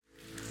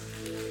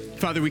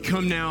Father, we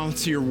come now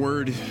to your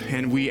word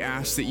and we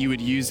ask that you would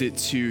use it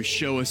to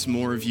show us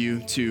more of you,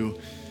 to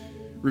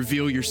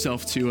reveal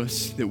yourself to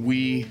us, that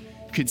we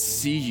could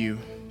see you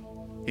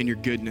in your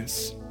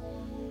goodness.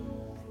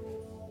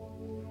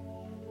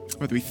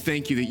 Father, we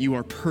thank you that you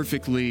are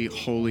perfectly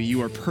holy,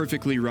 you are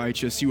perfectly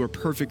righteous, you are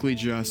perfectly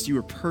just, you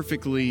are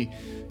perfectly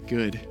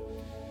good.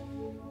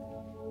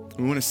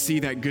 We want to see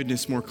that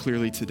goodness more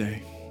clearly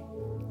today.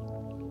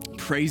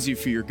 Praise you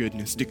for your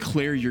goodness,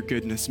 declare your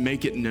goodness,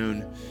 make it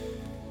known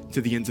to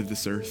the ends of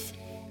this earth.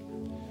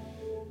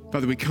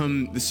 Father, we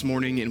come this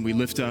morning and we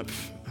lift up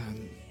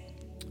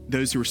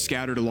those who are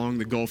scattered along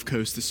the Gulf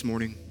Coast this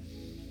morning.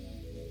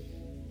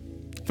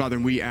 Father,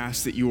 we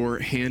ask that your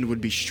hand would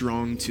be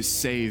strong to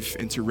save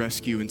and to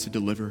rescue and to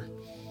deliver,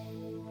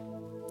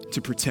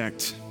 to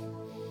protect.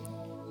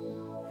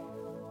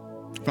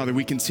 Father,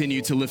 we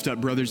continue to lift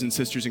up brothers and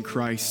sisters in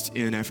Christ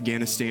in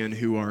Afghanistan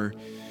who are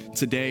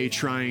today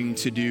trying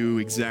to do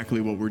exactly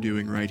what we're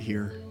doing right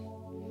here,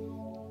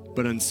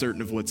 but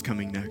uncertain of what's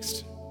coming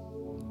next.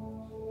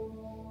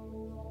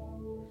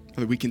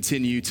 Father, we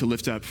continue to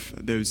lift up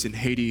those in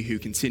Haiti who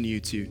continue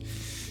to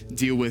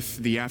deal with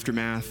the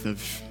aftermath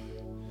of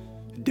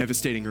a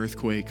devastating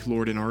earthquake.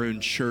 Lord, in our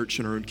own church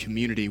and our own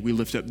community, we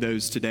lift up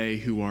those today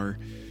who are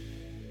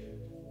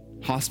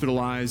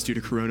hospitalized due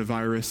to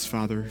coronavirus,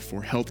 Father,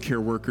 for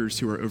healthcare workers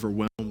who are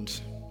overwhelmed,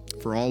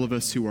 for all of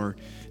us who are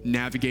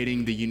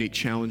navigating the unique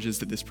challenges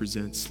that this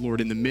presents. Lord,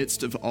 in the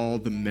midst of all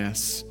the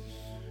mess,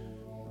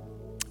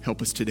 help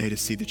us today to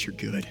see that you're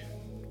good.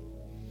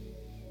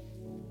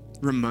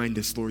 Remind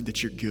us, Lord,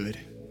 that you're good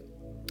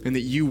and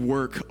that you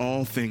work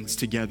all things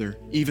together,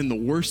 even the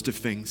worst of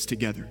things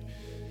together,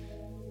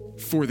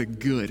 for the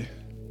good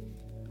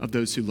of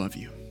those who love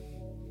you.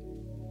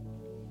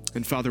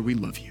 And Father, we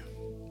love you.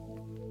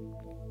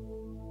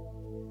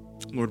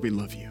 Lord, we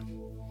love you.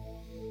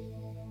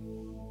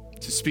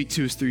 To speak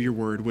to us through your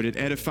word, would it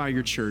edify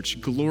your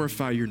church,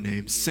 glorify your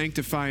name,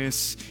 sanctify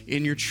us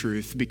in your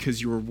truth, because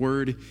your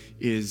word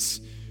is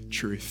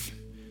truth.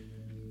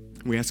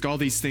 We ask all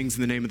these things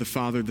in the name of the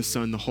Father, the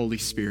Son, the Holy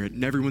Spirit.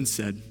 And everyone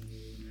said,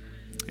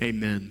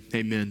 amen,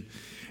 amen.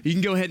 You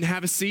can go ahead and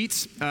have a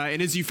seat.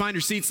 And as you find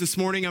your seats this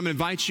morning, I'm going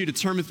to invite you to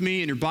turn with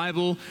me in your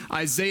Bible,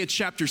 Isaiah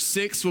chapter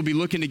 6. We'll be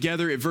looking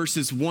together at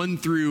verses 8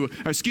 through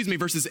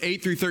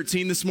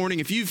 13 this morning.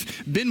 If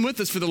you've been with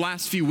us for the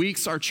last few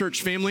weeks, our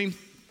church family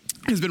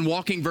has been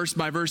walking verse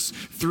by verse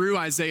through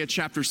Isaiah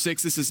chapter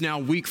 6. This is now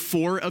week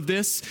 4 of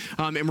this,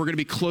 and we're going to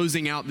be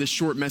closing out this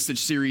short message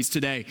series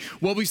today.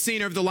 What we've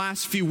seen over the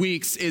last few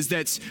weeks is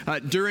that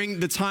during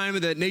the time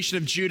of the nation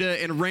of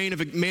Judah and reign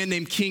of a man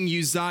named King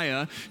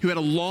Uzziah, who had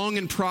a long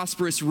and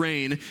prosperous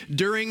reign,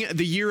 during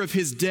the year of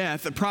his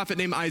death, a prophet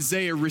named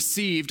Isaiah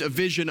received a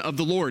vision of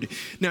the Lord.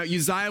 Now,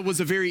 Uzziah was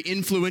a very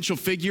influential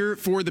figure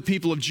for the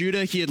people of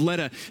Judah. He had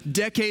led a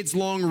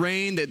decades-long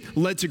reign that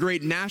led to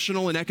great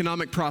national and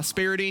economic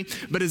prosperity.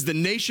 But as the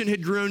nation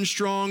had grown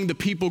strong, the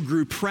people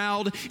grew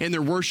proud and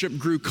their worship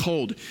grew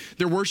cold.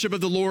 Their worship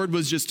of the Lord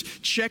was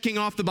just checking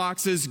off the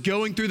boxes,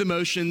 going through the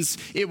motions.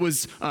 It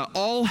was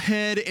all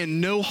head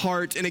and no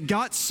heart. And it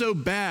got so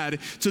bad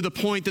to the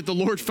point that the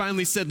Lord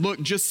finally said,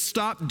 look, just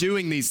stop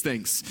doing these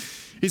things.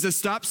 He says,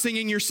 stop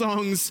singing your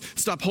songs,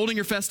 stop holding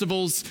your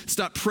festivals,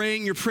 stop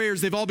praying your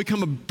prayers. They've all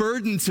become a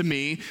burden to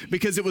me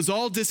because it was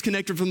all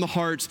disconnected from the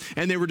heart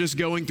and they were just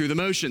going through the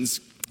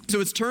motions. So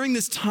it's during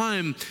this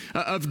time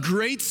of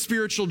great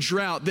spiritual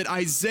drought that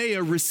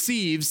Isaiah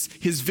receives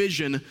his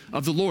vision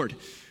of the Lord.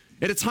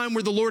 At a time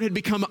where the Lord had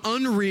become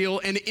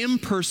unreal and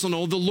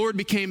impersonal, the Lord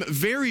became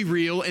very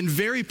real and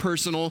very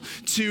personal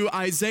to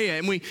Isaiah.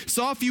 And we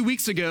saw a few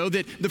weeks ago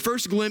that the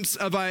first glimpse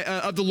of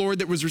the Lord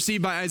that was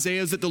received by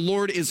Isaiah is that the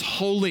Lord is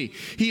holy.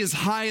 He is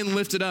high and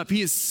lifted up.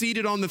 He is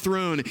seated on the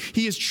throne.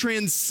 He is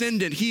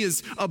transcendent. He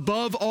is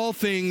above all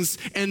things,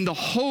 and the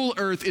whole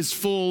earth is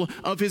full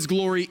of his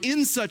glory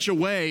in such a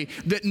way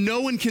that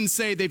no one can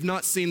say they've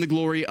not seen the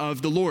glory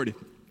of the Lord.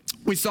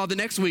 We saw the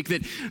next week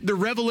that the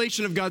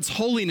revelation of God's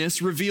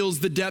holiness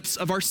reveals the depths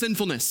of our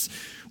sinfulness.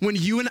 When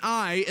you and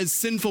I, as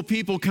sinful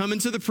people, come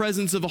into the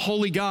presence of a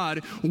holy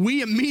God,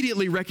 we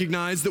immediately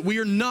recognize that we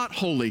are not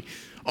holy.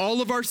 All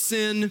of our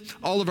sin,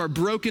 all of our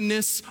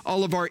brokenness,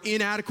 all of our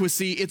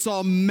inadequacy, it's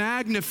all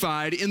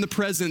magnified in the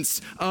presence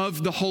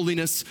of the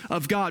holiness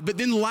of God. But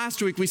then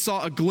last week we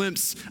saw a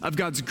glimpse of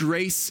God's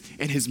grace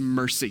and his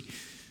mercy.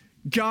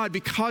 God,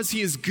 because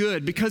he is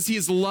good, because he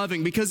is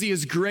loving, because he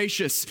is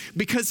gracious,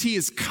 because he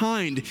is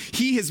kind,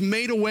 he has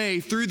made a way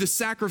through the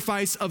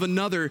sacrifice of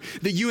another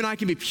that you and I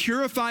can be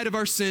purified of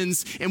our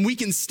sins and we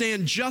can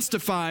stand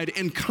justified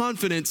and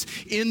confident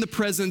in the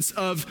presence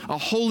of a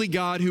holy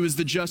God who is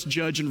the just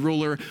judge and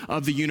ruler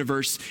of the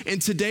universe.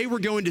 And today we're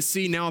going to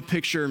see now a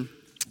picture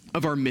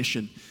of our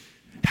mission.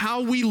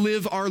 how we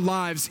live our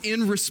lives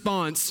in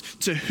response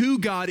to who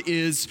God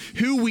is,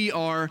 who we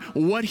are,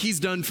 what he's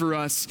done for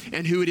us,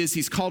 and who it is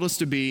he's called us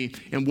to be,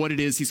 and what it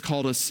is he's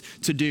called us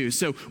to do.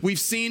 So we've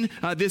seen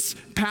this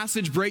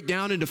passage break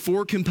down into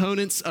four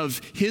components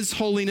of his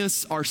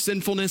holiness, our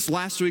sinfulness.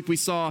 Last week we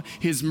saw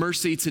his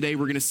mercy. Today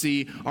we're going to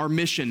see our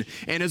mission.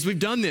 And as we've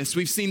done this,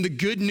 we've seen the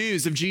good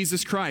news of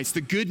Jesus Christ,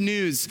 the good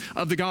news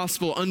of the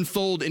gospel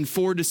unfold in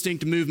four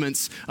distinct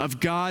movements of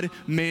God,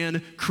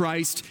 man,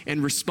 Christ,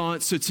 and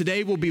response. So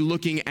today we'll be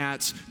looking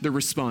at the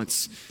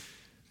response.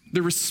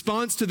 The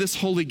response to this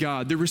holy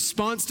God, the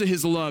response to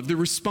his love, the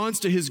response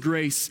to his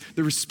grace,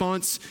 the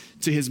response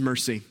to his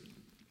mercy.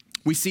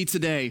 We see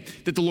today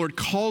that the Lord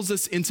calls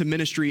us into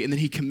ministry and then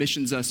he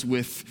commissions us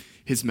with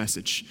his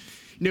message.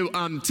 You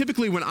know,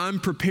 typically when I'm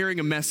preparing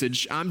a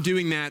message, I'm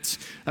doing that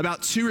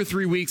about 2 or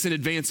 3 weeks in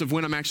advance of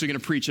when I'm actually going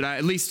to preach it. I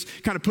at least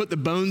kind of put the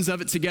bones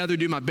of it together,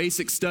 do my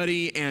basic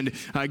study, and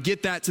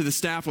get that to the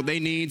staff, what they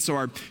need. So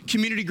our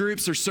community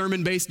groups are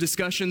sermon-based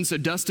discussions, so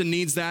Dustin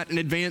needs that in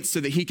advance so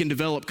that he can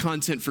develop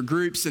content for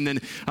groups. And then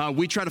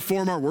we try to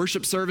form our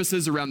worship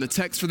services around the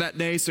text for that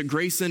day. So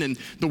Grayson and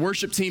the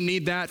worship team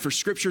need that for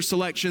scripture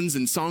selections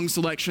and song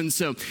selections.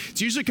 So it's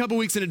usually a couple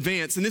weeks in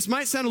advance. And this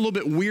might sound a little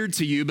bit weird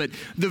to you, but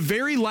the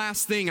very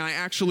last thing I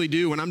actually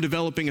do when I'm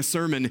developing a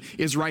sermon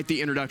is write the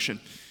introduction.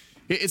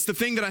 It's the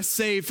thing that I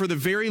save for the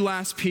very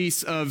last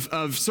piece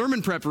of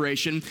sermon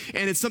preparation,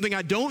 and it's something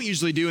I don't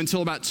usually do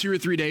until about 2 or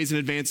 3 days in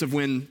advance of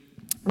when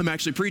I'm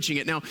actually preaching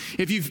it. Now,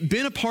 if you've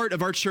been a part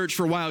of our church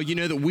for a while, you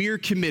know that we're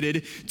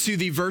committed to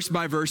the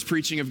verse-by-verse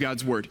preaching of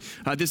God's word.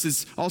 This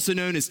is also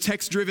known as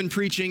text-driven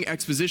preaching,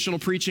 expositional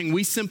preaching.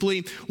 We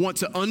simply want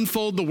to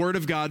unfold the word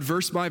of God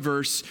verse by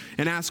verse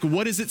and ask,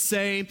 what does it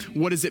say?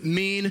 What does it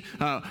mean?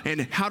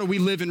 And how do we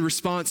live in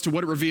response to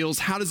what it reveals?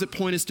 How does it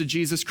point us to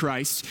Jesus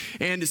Christ?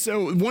 And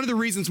so one of the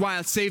reasons why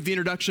I saved the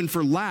introduction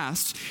for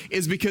last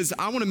is because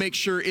I want to make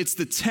sure it's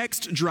the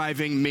text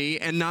driving me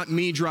and not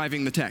me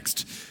driving the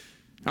text.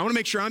 I want to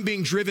make sure I'm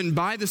being driven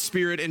by the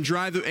Spirit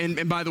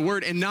and by the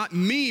Word, and not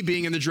me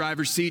being in the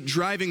driver's seat,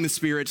 driving the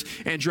Spirit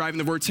and driving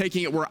the Word,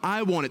 taking it where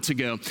I want it to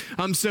go.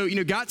 So,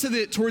 got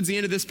towards the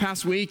end of this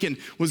past week and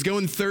was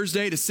going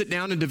Thursday to sit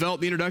down and develop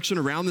the introduction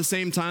around the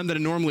same time that I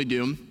normally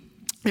do.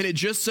 And it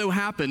just so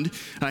happened,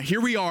 here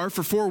we are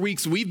for 4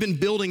 weeks, we've been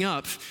building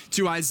up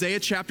to Isaiah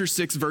chapter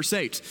 6, verse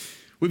 8.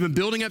 We've been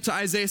building up to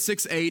Isaiah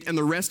 6:8 and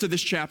the rest of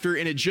this chapter,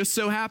 and it just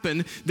so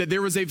happened that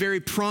there was a very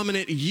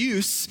prominent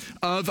use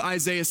of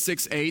Isaiah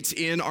 6:8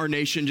 in our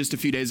nation just a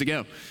few days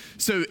ago.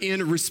 So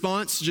in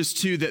response just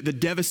to the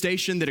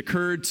devastation that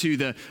occurred to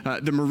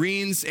the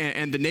Marines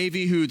and the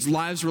Navy whose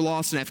lives were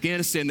lost in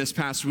Afghanistan this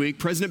past week,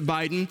 President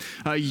Biden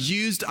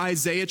used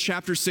Isaiah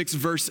chapter 6,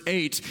 verse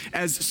 8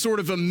 as sort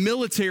of a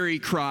military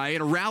cry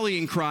and a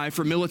rallying cry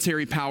for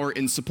military power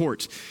and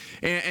support.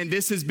 And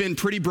this has been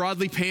pretty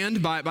broadly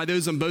panned by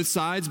those on both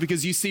sides,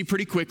 because you see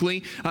pretty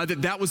quickly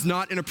that was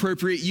not an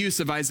appropriate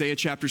use of Isaiah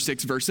chapter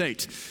 6, verse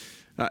 8.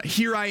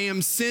 Here I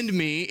am, send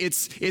me.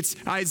 It's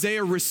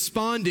Isaiah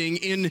responding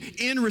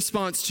in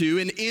response to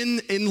and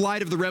in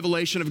light of the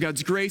revelation of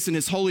God's grace and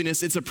his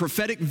holiness. It's a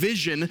prophetic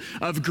vision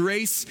of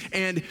grace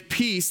and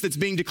peace that's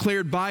being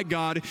declared by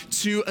God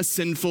to a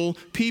sinful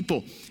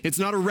people. It's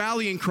not a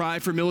rallying cry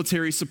for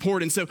military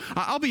support. And so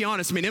I'll be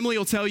honest, Emily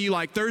will tell you,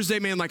 Thursday,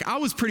 I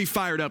was pretty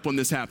fired up when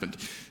this happened.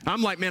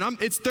 I'm like,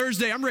 it's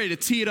Thursday. I'm ready to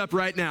tee it up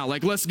right now.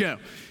 Let's go.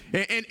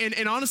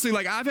 And honestly,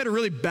 I've had to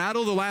really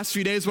battle the last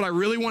few days. What I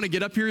really want to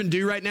get up here and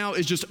do right now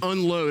is just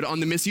unload on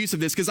the misuse of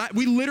this, because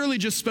we literally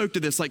just spoke to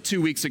this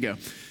 2 weeks ago.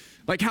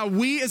 How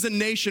we as a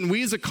nation,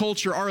 we as a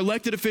culture, our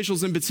elected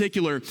officials in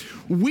particular,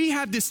 we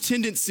have this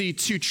tendency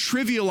to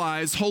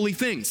trivialize holy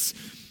things.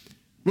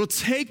 We'll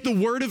take the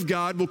word of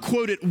God, we'll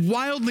quote it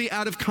wildly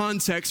out of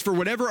context for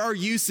whatever our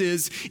use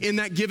is in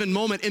that given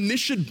moment, and this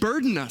should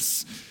burden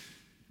us.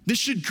 This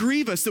should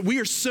grieve us that we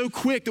are so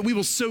quick that we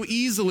will so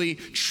easily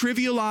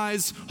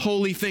trivialize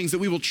holy things, that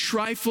we will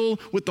trifle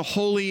with the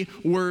holy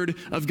word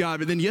of God.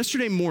 But then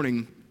yesterday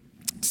morning,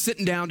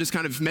 sitting down, just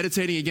kind of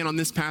meditating again on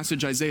this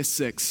passage, Isaiah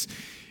 6,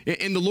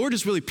 and the Lord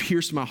just really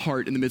pierced my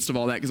heart in the midst of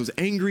all that, because I was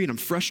angry and I'm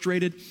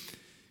frustrated.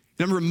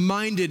 And I'm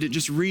reminded,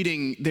 just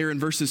reading there in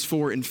verses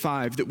 4 and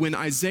 5, that when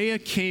Isaiah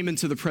came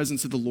into the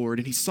presence of the Lord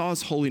and he saw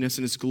his holiness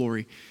and his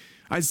glory,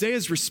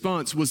 Isaiah's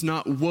response was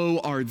not, woe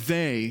are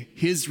they.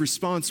 His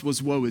response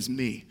was, woe is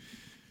me.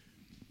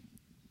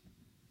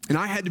 And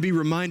I had to be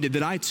reminded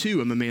that I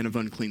too am a man of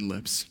unclean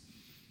lips.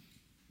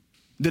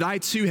 That I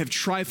too have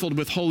trifled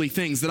with holy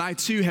things. That I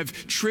too have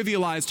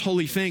trivialized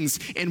holy things.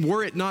 And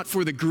were it not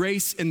for the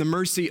grace and the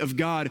mercy of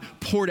God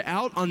poured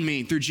out on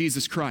me through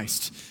Jesus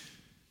Christ,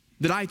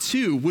 that I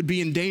too would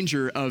be in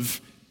danger of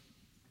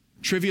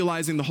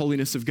trivializing the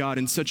holiness of God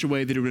in such a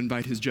way that it would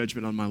invite his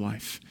judgment on my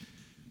life.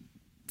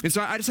 And so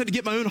I just had to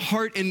get my own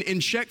heart in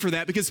check for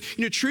that, because,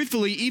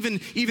 truthfully, even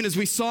as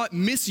we saw it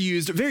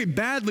misused, very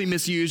badly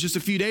misused just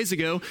a few days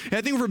ago, and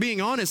I think if we're being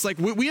honest,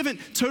 we haven't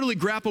totally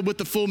grappled with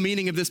the full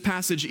meaning of this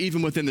passage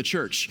even within the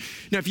church.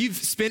 Now, if you've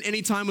spent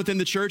any time within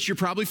the church, you're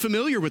probably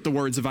familiar with the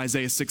words of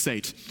Isaiah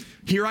 6:8.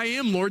 Here I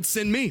am, Lord,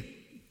 send me.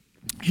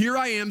 Here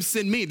I am,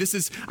 send me. This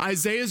is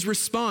Isaiah's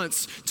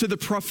response to the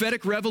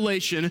prophetic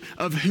revelation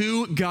of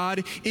who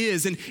God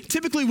is. And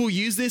typically we'll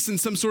use this in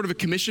some sort of a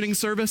commissioning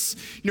service.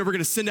 We're going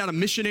to send out a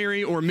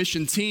missionary or a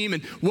mission team.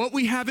 And what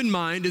we have in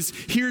mind is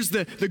here's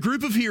the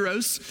group of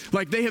heroes,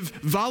 like they have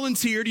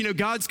volunteered,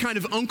 God's kind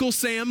of Uncle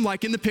Sam,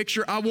 like in the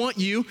picture, I want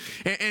you.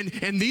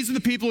 And these are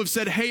the people who have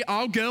said, hey,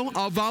 I'll go,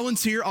 I'll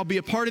volunteer, I'll be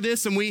a part of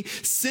this. And we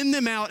send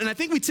them out. And I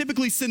think we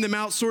typically send them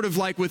out sort of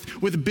like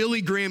with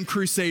Billy Graham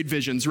crusade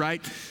visions,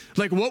 right?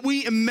 Like what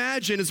we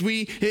imagine as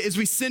we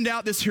send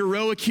out this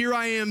heroic, here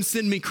I am,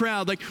 send me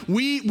crowd, like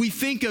we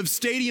think of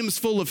stadiums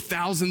full of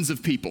thousands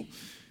of people.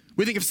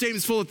 We think of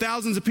stadiums full of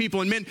thousands of people,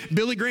 and man,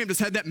 Billy Graham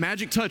just had that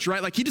magic touch,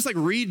 right? Like he just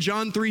read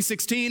John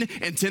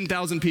 3:16 and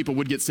 10,000 people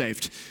would get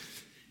saved.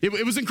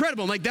 It was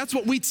incredible. Like that's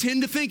what we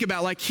tend to think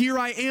about. Like, here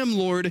I am,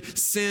 Lord,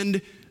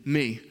 send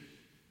me.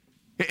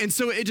 And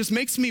so it just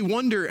makes me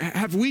wonder,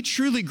 have we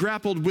truly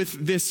grappled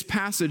with this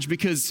passage?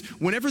 Because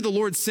whenever the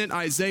Lord sent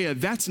Isaiah,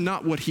 that's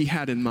not what he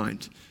had in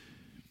mind.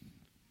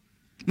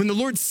 When the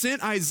Lord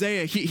sent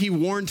Isaiah, he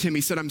warned him.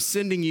 He said, I'm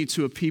sending you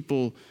to a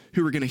people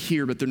who are going to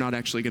hear, but they're not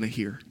actually going to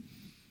hear.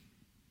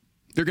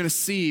 They're going to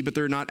see, but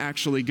they're not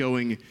actually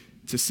going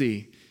to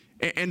see.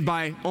 And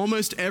by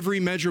almost every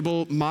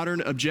measurable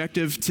modern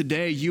objective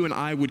today, you and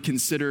I would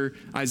consider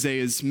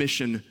Isaiah's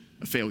mission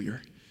a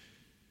failure.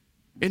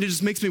 And it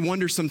just makes me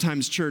wonder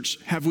sometimes, church,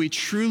 have we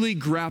truly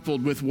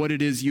grappled with what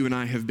it is you and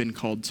I have been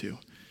called to?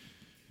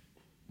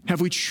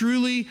 Have we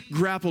truly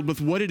grappled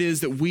with what it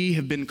is that we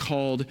have been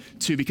called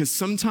to? Because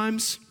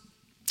sometimes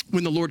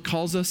when the Lord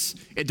calls us,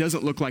 it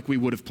doesn't look like we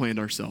would have planned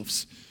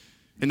ourselves.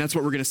 And that's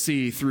what we're going to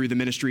see through the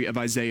ministry of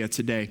Isaiah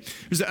today.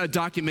 There's a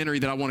documentary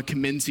that I want to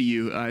commend to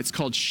you. It's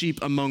called Sheep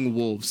Among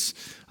Wolves.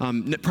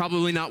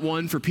 Probably not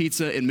one for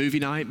pizza and movie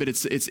night, but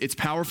it's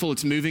powerful,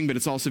 it's moving, but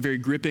it's also very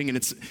gripping. And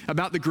it's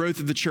about the growth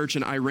of the church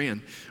in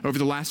Iran over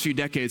the last few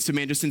decades. So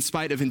man, just in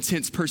spite of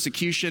intense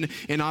persecution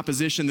and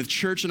opposition, the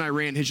church in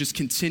Iran has just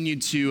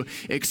continued to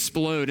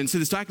explode. And so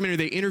this documentary,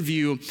 they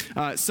interview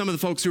some of the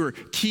folks who are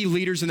key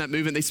leaders in that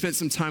movement. They spent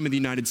some time in the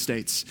United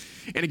States.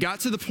 And it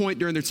got to the point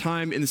during their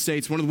time in the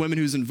States, one of the women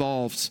who's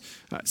involved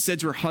said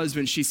to her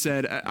husband, she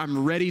said,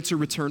 I'm ready to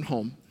return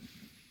home.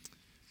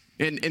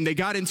 And they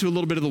got into a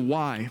little bit of the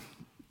why.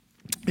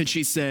 And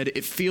she said,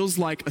 it feels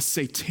like a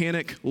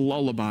satanic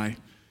lullaby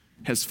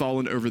has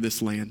fallen over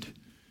this land.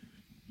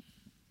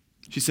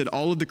 She said,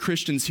 all of the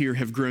Christians here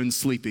have grown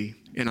sleepy,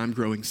 and I'm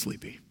growing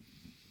sleepy.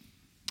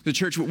 The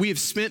church, we have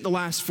spent the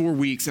last 4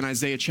 weeks in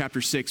Isaiah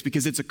chapter 6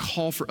 because it's a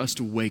call for us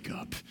to wake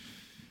up.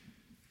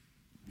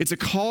 It's a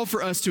call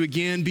for us to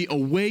again be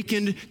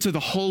awakened to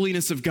the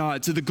holiness of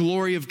God, to the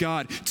glory of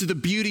God, to the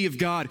beauty of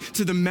God,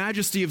 to the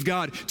majesty of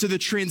God, to the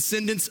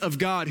transcendence of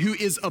God who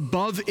is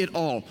above it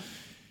all.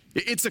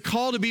 It's a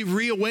call to be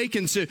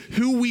reawakened to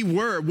who we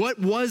were, what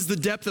was the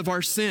depth of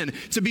our sin,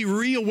 to be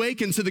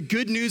reawakened to the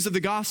good news of the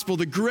gospel,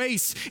 the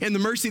grace and the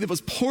mercy that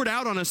was poured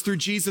out on us through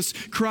Jesus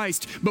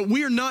Christ. But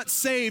we are not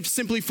saved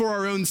simply for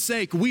our own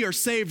sake. We are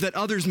saved that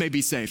others may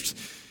be saved.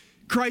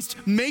 Christ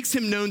makes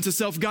him known to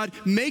self. God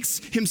makes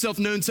himself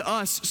known to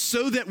us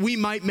so that we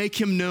might make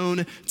him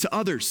known to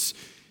others.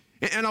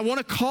 And I want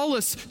to call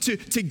us to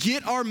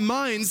get our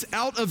minds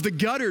out of the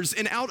gutters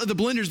and out of the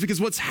blenders,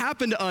 because what's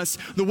happened to us,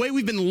 the way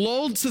we've been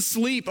lulled to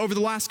sleep over the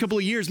last couple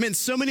of years, man,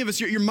 so many of us,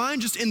 your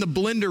mind just in the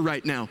blender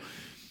right now.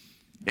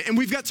 And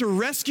we've got to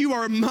rescue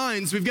our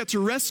minds, we've got to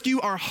rescue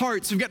our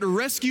hearts, we've got to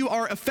rescue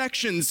our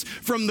affections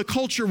from the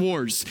culture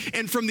wars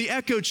and from the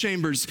echo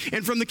chambers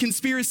and from the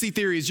conspiracy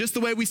theories, just the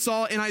way we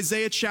saw in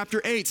Isaiah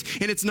chapter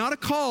 8. And it's not a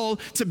call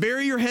to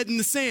bury your head in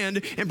the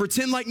sand and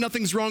pretend like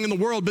nothing's wrong in the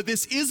world, but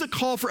this is a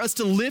call for us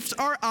to lift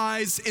our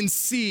eyes and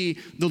see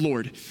the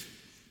Lord.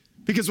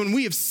 Because when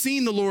we have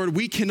seen the Lord,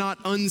 we cannot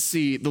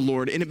unsee the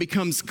Lord, and it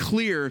becomes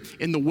clear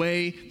in the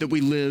way that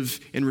we live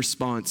in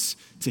response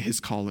to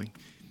his calling.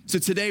 So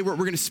today we're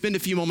going to spend a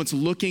few moments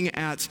looking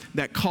at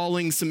that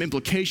calling, some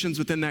implications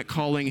within that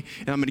calling,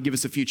 and I'm going to give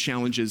us a few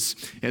challenges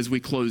as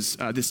we close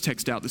this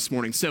text out this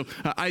morning. So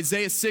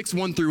Isaiah 6,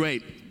 1 through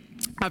 8.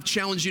 I've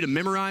challenged you to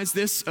memorize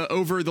this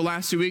over the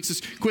last 2 weeks.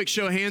 Just quick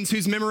show of hands,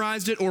 who's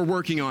memorized it or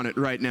working on it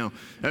right now?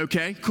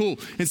 Okay, cool.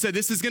 And so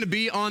this is going to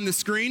be on the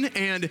screen,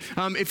 and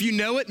if you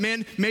know it,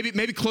 man,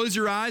 maybe close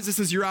your eyes. This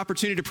is your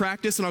opportunity to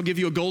practice, and I'll give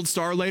you a gold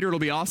star later. It'll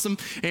be awesome.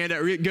 And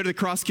go to the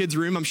Cross Kids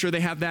room. I'm sure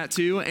they have that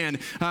too. And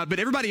but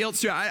everybody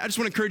else too, I just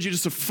want to encourage you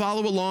just to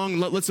follow along.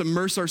 Let's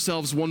immerse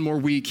ourselves one more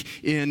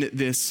week in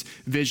this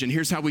vision.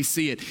 Here's how we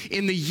see it.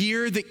 In the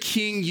year that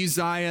King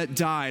Uzziah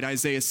died,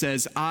 Isaiah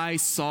says, I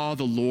saw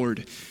the Lord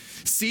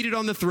seated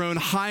on the throne,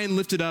 high and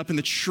lifted up, and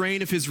the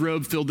train of his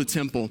robe filled the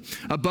temple.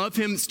 Above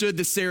him stood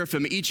the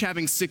seraphim, each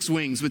having 6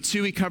 wings. With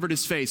 2 he covered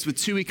his face, with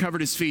 2 he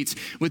covered his feet,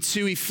 with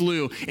 2 he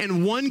flew.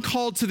 And one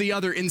called to the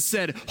other and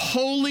said,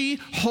 Holy,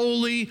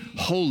 holy,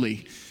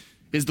 holy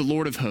is the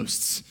Lord of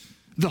hosts.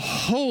 The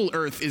whole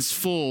earth is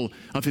full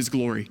of his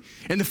glory.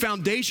 And the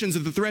foundations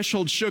of the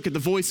threshold shook at the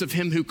voice of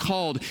him who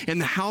called,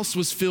 and the house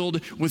was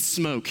filled with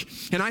smoke.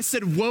 And I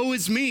said, Woe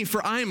is me,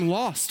 for I am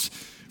lost.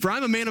 For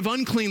I'm a man of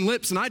unclean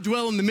lips, and I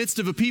dwell in the midst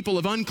of a people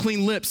of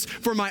unclean lips.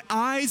 For my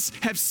eyes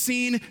have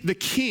seen the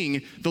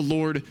King, the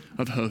Lord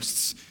of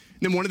hosts.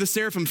 Then one of the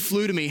seraphim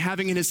flew to me,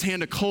 having in his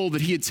hand a coal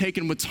that he had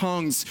taken with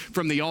tongs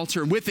from the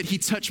altar. With it he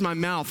touched my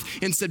mouth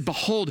and said,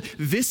 behold,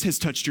 this has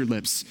touched your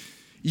lips.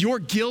 Your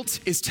guilt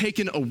is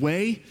taken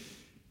away,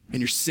 and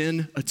your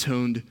sin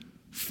atoned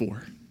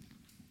for.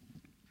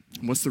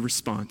 And what's the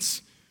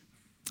response?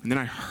 And then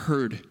I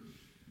heard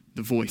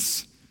the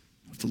voice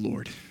of the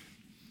Lord,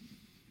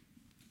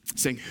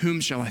 saying, whom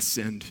shall I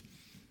send?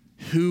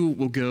 Who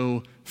will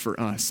go for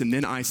us? And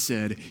then I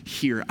said,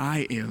 here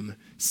I am,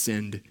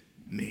 send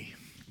me.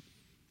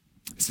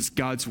 This is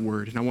God's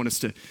word, and I want us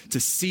to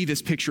see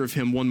this picture of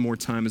him one more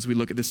time as we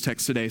look at this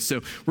text today.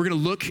 So we're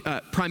going to look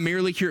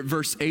primarily here at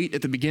verse 8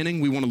 at the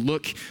beginning. We want to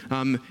look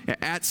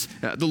at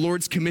the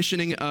Lord's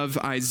commissioning of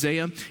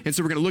Isaiah. And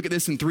so we're going to look at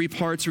this in three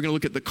parts. We're going to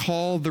look at the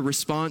call, the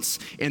response,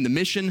 and the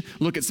mission,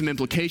 look at some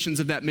implications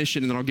of that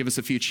mission, and then I'll give us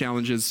a few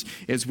challenges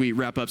as we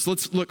wrap up. So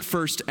let's look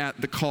first at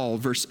the call,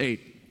 verse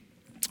 8.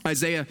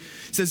 Isaiah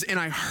says, and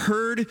I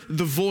heard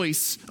the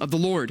voice of the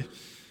Lord,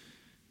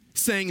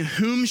 saying,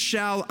 whom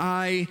shall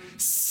I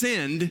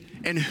send,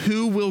 and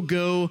who will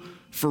go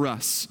for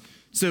us?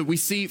 So we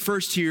see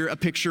first here a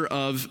picture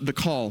of the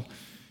call.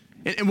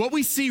 And what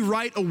we see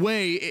right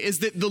away is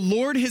that the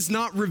Lord has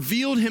not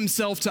revealed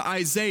himself to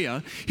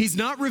Isaiah. He's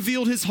not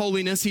revealed his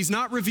holiness. He's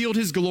not revealed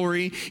his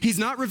glory. He's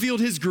not revealed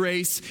his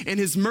grace and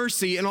his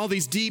mercy and all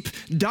these deep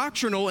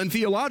doctrinal and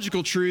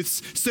theological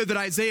truths so that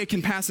Isaiah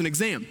can pass an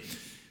exam.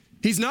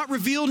 He's not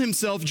revealed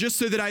himself just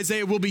so that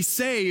Isaiah will be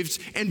saved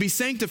and be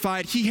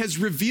sanctified. He has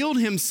revealed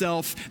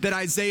himself that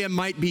Isaiah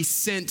might be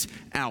sent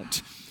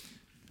out.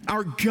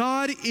 Our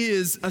God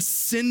is a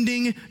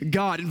sending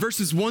God. In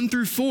verses 1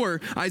 through 4,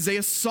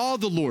 Isaiah saw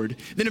the Lord.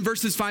 Then in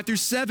verses 5 through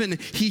 7,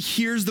 he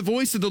hears the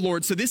voice of the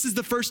Lord. So this is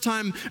the first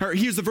time, or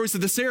hears the voice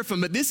of the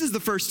seraphim, but this is the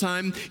first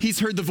time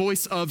he's heard the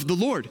voice of the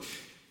Lord.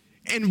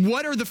 And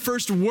what are the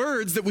first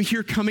words that we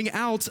hear coming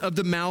out of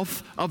the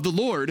mouth of the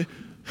Lord?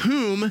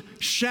 Whom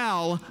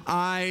shall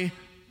I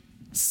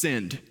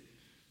send? This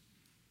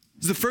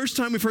is the first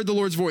time we've heard the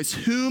Lord's voice.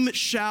 Whom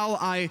shall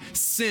I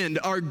send?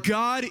 Our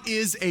God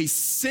is a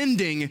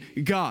sending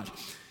God.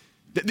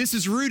 This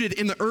is rooted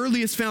in the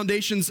earliest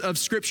foundations of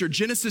Scripture.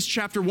 Genesis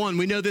chapter 1,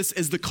 we know this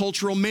as the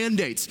cultural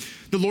mandates.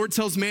 The Lord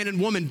tells man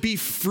and woman, be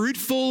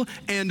fruitful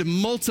and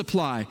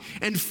multiply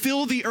and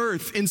fill the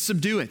earth and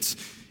subdue it.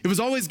 It was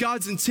always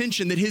God's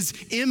intention that his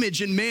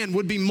image in man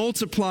would be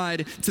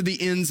multiplied to the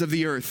ends of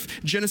the earth.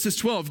 Genesis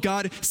 12,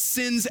 God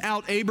sends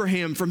out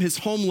Abraham from his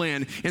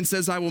homeland and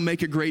says, I will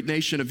make a great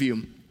nation of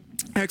you.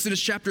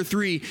 Exodus chapter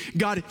 3,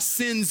 God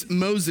sends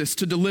Moses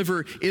to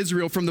deliver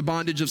Israel from the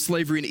bondage of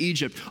slavery in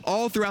Egypt.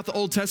 All throughout the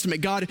Old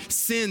Testament, God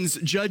sends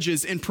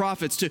judges and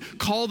prophets to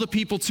call the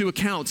people to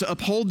account, to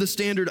uphold the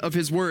standard of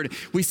his word.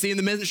 We see in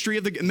the ministry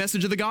of the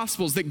message of the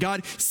Gospels that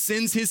God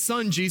sends his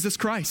son, Jesus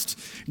Christ.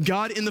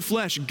 God in the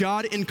flesh,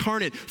 God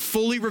incarnate,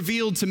 fully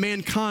revealed to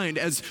mankind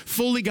as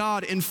fully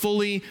God and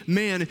fully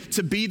man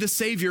to be the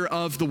Savior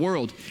of the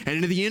world.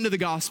 And at the end of the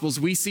Gospels,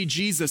 we see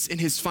Jesus in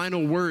his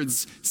final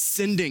words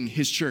sending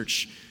his church.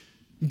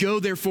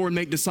 Go therefore and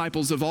make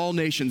disciples of all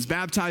nations,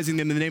 baptizing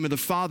them in the name of the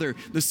Father,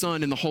 the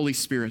Son, and the Holy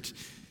Spirit,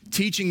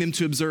 teaching them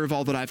to observe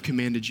all that I've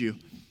commanded you.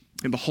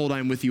 And behold, I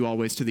am with you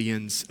always to the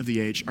ends of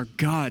the age. Our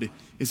God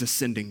is a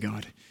sending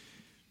God.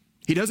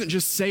 He doesn't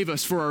just save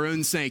us for our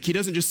own sake. He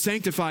doesn't just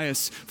sanctify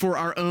us for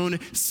our own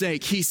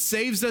sake. He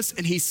saves us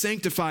and he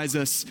sanctifies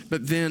us,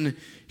 but then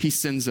he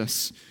sends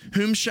us.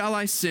 Whom shall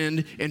I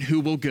send, and who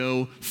will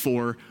go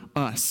for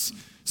us?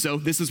 So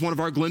this is one of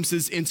our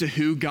glimpses into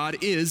who God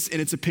is,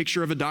 and it's a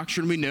picture of a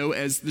doctrine we know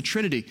as the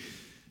Trinity.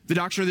 The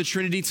doctrine of the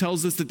Trinity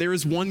tells us that there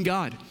is one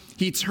God.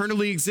 He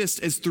eternally exists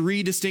as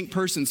three distinct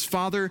persons,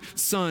 Father,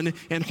 Son,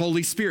 and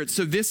Holy Spirit.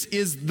 So this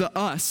is the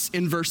us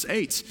in verse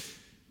 8.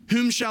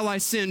 Whom shall I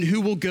send?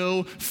 Who will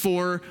go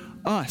for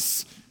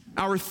us?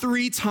 Our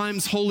three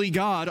times holy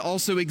God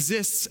also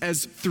exists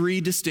as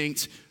three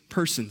distinct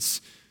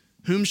persons.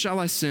 Whom shall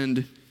I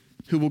send?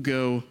 Who will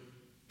go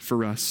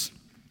for us?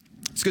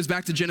 This goes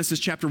back to Genesis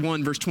chapter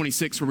 1, verse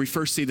 26, where we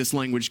first see this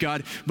language.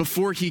 God,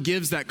 before he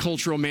gives that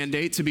cultural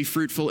mandate to be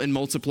fruitful and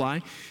multiply,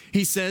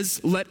 he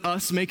says, let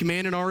us make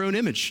man in our own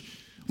image.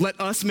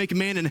 Let us make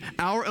man in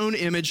our own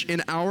image,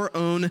 in our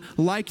own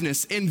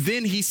likeness. And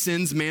then he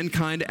sends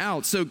mankind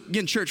out. So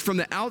again, church, from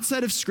the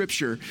outset of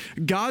Scripture,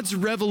 God's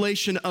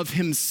revelation of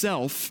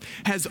himself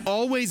has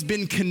always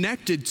been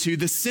connected to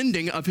the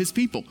sending of his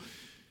people.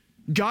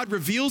 God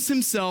reveals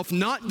himself,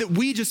 not that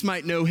we just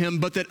might know him,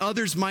 but that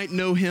others might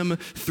know him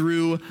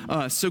through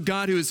us. So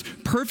God, who is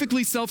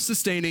perfectly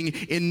self-sustaining,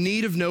 in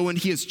need of no one,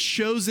 he has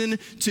chosen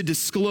to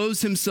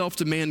disclose himself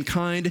to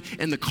mankind,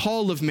 and the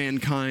call of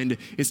mankind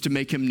is to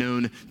make him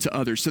known to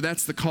others. So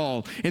that's the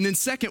call. And then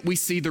second, we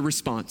see the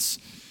response.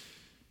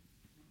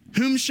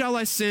 Whom shall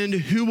I send?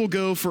 Who will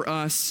go for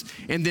us?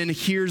 And then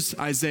here's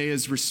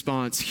Isaiah's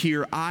response.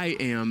 Here I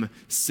am,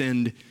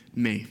 send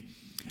me.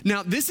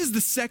 Now, this is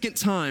the second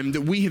time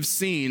that we have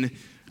seen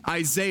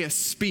Isaiah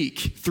speak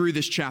through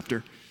this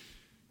chapter.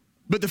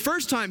 But the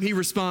first time he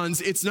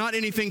responds, it's not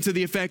anything to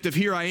the effect of,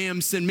 here I am,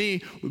 send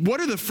me.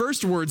 What are the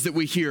first words that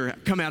we hear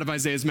come out of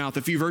Isaiah's mouth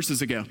a few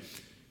verses ago?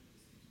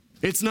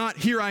 It's not,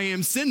 here I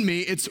am, send me.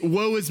 It's,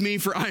 woe is me,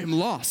 for I am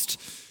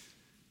lost.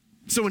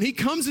 So when he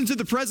comes into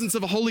the presence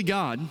of a holy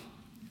God,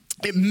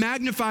 it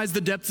magnifies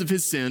the depths of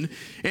his sin,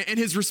 and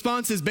his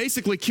response is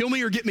basically, kill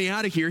me or get me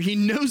out of here. He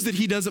knows that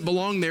he doesn't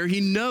belong there. He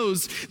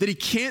knows that he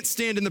can't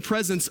stand in the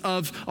presence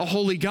of a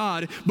holy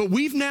God. But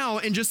we've now,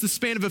 in just the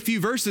span of a few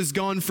verses,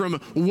 gone from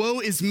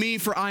woe is me,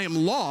 for I am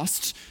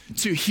lost,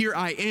 to here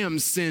I am,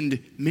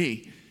 send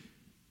me.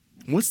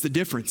 What's the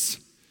difference?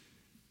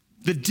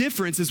 The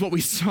difference is what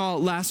we saw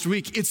last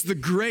week. It's the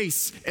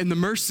grace and the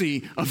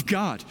mercy of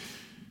God.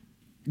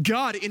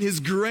 God, in his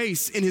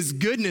grace, in his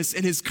goodness,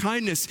 and his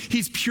kindness,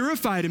 he's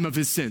purified him of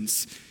his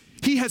sins.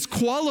 He has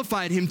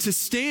qualified him to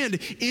stand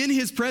in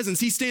his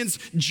presence. He stands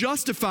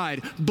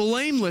justified,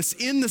 blameless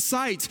in the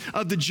sight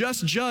of the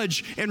just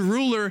judge and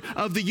ruler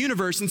of the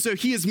universe. And so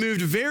he has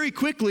moved very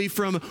quickly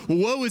from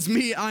woe is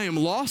me, I am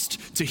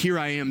lost, to here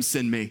I am,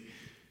 send me.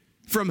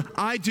 From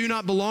I do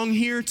not belong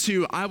here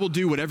to I will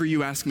do whatever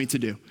you ask me to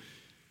do.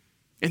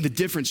 And the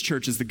difference,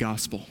 church, is the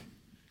gospel.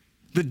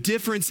 The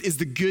difference is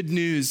the good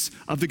news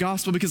of the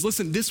gospel, because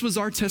listen, this was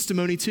our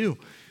testimony too.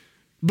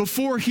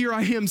 Before here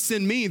I am,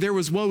 send me, there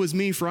was woe is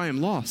me, for I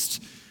am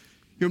lost.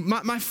 You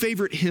know, my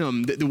favorite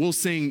hymn that we'll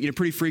sing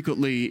pretty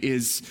frequently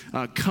is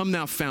Come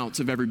Thou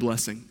Fount of Every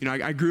Blessing.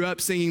 I grew up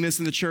singing this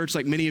in the church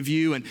like many of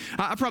you, and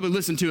I probably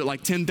listened to it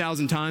like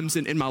 10,000 times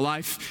in my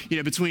life,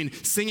 between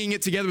singing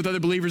it together with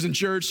other believers in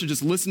church or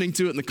just listening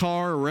to it in the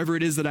car or wherever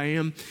it is that I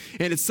am.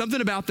 And it's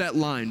something about that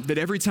line that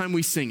every time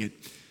we sing it,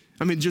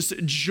 just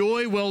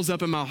joy wells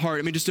up in my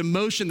heart. Just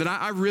emotion that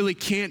I really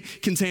can't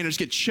contain. I just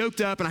get choked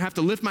up and I have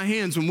to lift my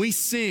hands when we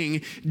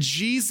sing,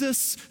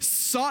 Jesus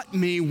sought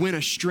me when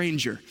a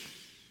stranger,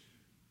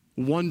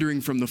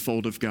 wandering from the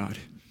fold of God.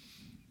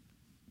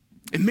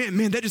 And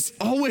man, that just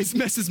always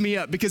messes me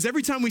up, because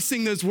every time we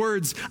sing those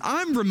words,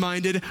 I'm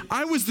reminded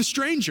I was the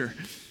stranger.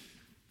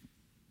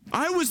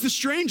 I was the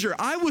stranger.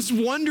 I was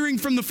wandering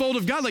from the fold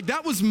of God. Like,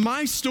 that was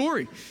my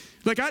story.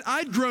 Like,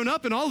 I'd grown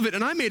up in all of it,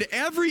 and I made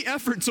every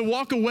effort to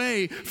walk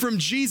away from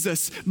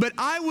Jesus, but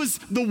I was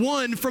the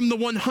one from the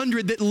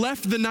 100 that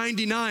left the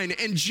 99,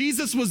 and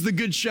Jesus was the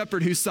good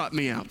shepherd who sought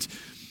me out.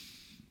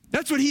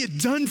 That's what he had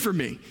done for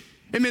me.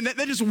 And man, that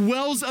just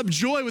wells up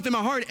joy within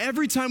my heart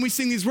every time we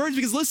sing these words,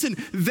 because listen,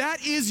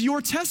 that is your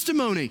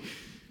testimony.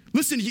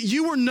 Listen,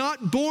 you were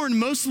not born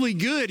mostly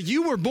good.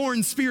 You were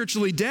born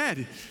spiritually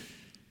dead.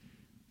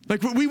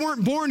 Like, we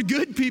weren't born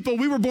good people,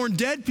 we were born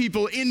dead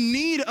people in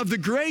need of the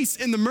grace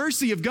and the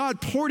mercy of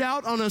God poured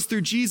out on us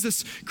through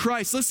Jesus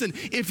Christ. Listen,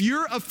 if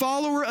you're a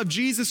follower of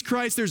Jesus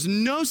Christ, there's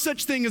no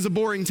such thing as a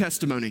boring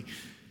testimony.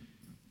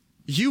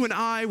 You and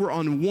I were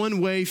on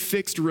one-way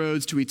fixed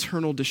roads to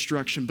eternal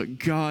destruction, but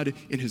God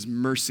in his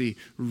mercy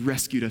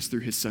rescued us through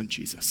his son,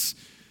 Jesus.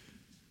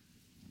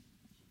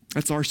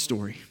 That's our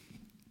story.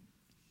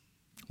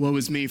 Woe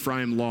is me, for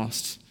I am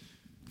lost.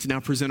 To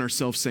now present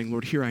ourselves saying,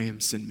 Lord, here I am,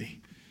 send me.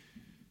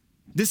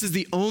 This is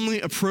the only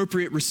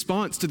appropriate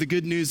response to the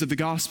good news of the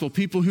gospel.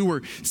 People who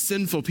were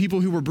sinful, people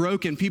who were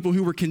broken, people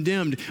who were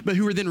condemned, but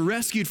who were then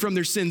rescued from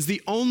their sins.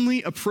 The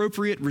only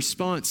appropriate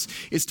response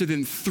is to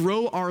then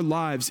throw our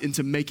lives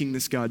into making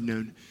this God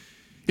known.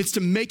 It's to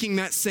making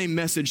that same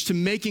message, to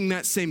making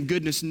that same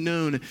goodness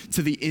known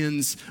to the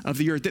ends of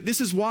the earth. This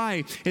is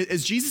why,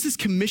 as Jesus is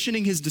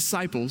commissioning his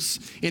disciples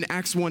in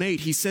Acts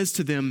 1:8, he says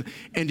to them,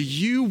 and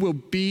you will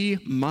be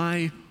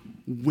my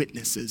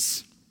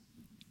witnesses.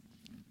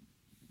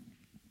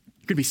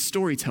 You're going to be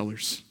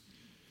storytellers.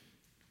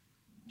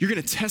 You're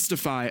going to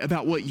testify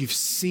about what you've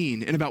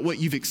seen and about what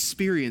you've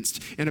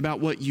experienced and about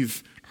what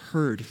you've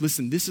heard.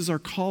 Listen, this is our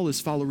call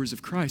as followers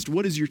of Christ.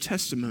 What is your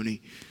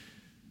testimony?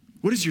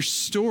 What is your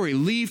story?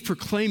 Leave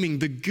proclaiming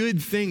the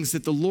good things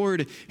that the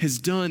Lord has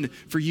done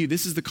for you.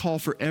 This is the call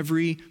for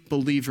every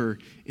believer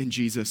in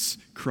Jesus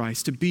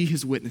Christ, to be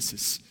his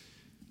witnesses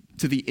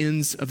to the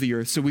ends of the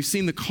earth. So we've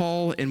seen the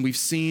call and we've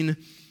seen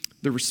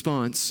the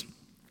response.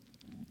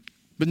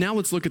 But now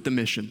let's look at the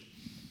mission.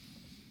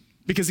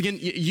 Because again,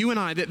 you and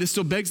I, this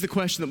still begs the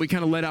question that we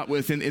kind of let out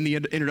with in the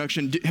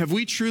introduction. Have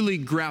we truly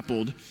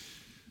grappled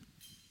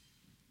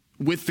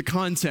with the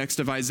context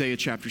of Isaiah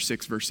chapter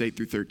 6, verse 8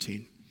 through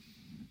 13?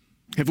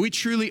 Have we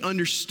truly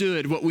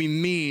understood what we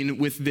mean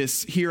with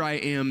this here I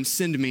am,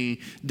 send me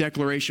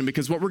declaration?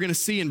 Because what we're going to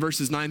see in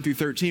verses 9 through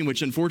 13,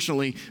 which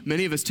unfortunately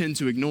many of us tend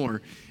to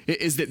ignore,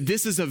 is that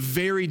this is a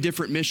very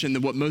different mission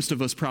than what most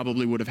of us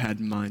probably would have had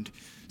in mind.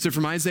 So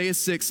from Isaiah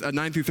 6,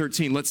 9 through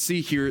 13, let's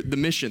see here the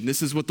mission.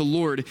 This is what the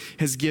Lord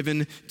has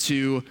given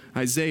to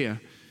Isaiah.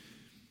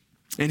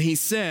 And he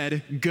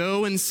said,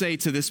 go and say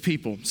to this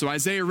people. So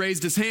Isaiah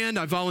raised his hand.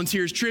 I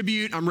volunteer as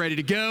tribute. I'm ready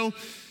to go.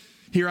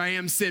 Here I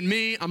am, send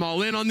me. I'm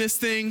all in on this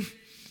thing.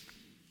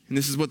 And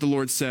this is what the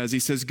Lord says. He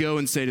says, go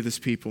and say to this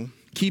people,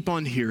 keep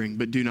on hearing,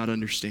 but do not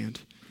understand.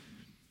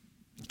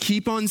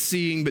 Keep on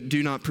seeing, but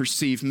do not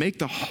perceive. Make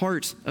the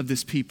heart of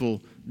this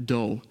people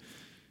dull,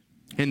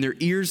 and their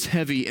ears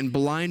heavy, and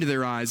blind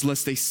their eyes,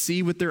 lest they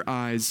see with their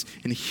eyes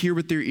and hear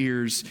with their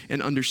ears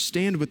and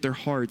understand with their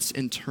hearts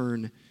and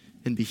turn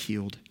and be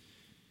healed.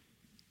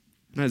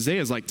 And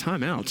Isaiah's like,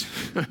 time out.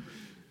 This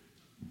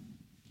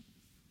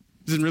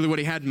isn't really what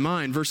he had in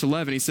mind. Verse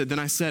 11, he said, then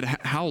I said,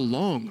 how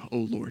long, O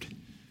Lord?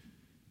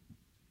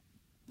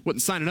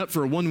 Wasn't signing up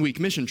for a 1-week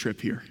mission trip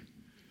here.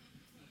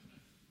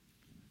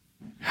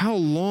 How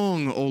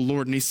long, O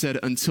Lord? And he said,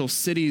 until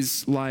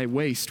cities lie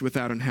waste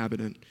without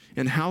inhabitant,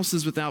 and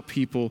houses without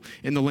people,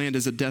 and the land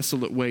is a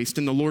desolate waste.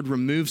 And the Lord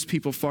removes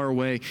people far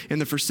away,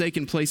 and the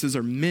forsaken places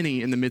are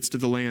many in the midst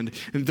of the land.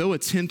 And though a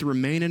tenth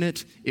remain in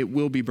it, it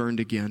will be burned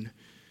again.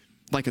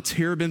 Like a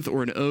terebinth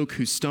or an oak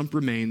whose stump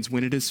remains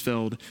when it is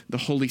felled, the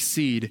holy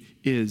seed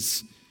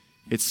is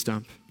its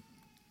stump.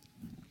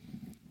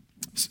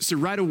 So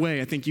right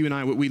away, I think you and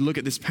I, we look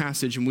at this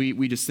passage and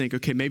we just think,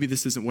 okay, maybe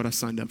this isn't what I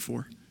signed up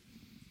for.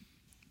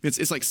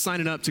 It's like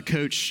signing up to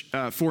coach 4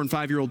 and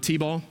 5-year-old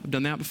t-ball. I've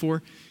done that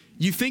before.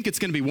 You think it's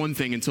going to be one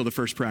thing until the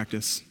first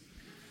practice.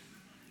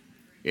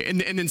 And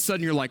then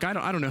suddenly you're like, I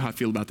don't know how I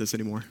feel about this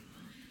anymore.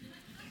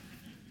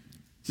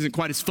 This isn't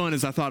quite as fun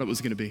as I thought it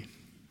was going to be.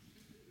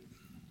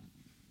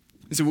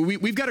 And so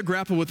we've got to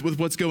grapple with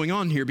what's going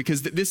on here,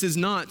 because this is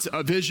not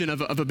a vision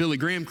of a Billy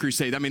Graham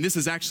crusade. I mean, this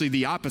is actually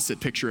the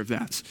opposite picture of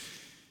that.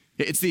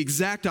 It's the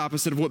exact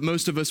opposite of what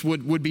most of us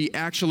would be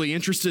actually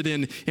interested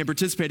in and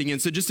participating in.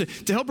 So just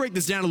to help break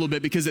this down a little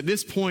bit, because at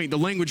this point, the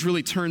language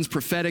really turns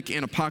prophetic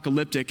and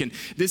apocalyptic, and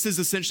this is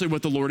essentially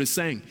what the Lord is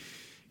saying.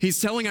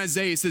 He's telling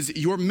Isaiah, he says,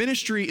 your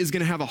ministry is going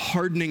to have a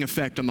hardening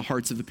effect on the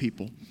hearts of the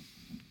people.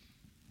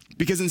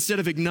 Because instead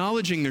of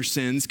acknowledging their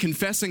sins,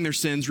 confessing their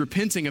sins,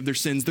 repenting of their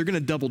sins, they're going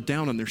to double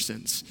down on their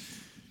sins.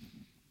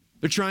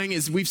 They're trying,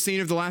 as we've seen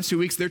over the last few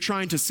weeks, they're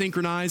trying to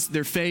synchronize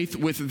their faith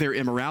with their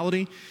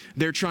immorality.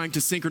 They're trying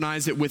to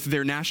synchronize it with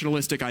their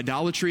nationalistic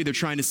idolatry. They're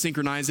trying to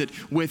synchronize it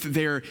with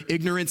their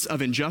ignorance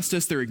of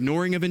injustice, their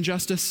ignoring of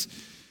injustice.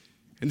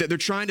 And that they're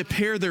trying to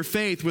pair their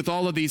faith with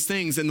all of these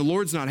things, and the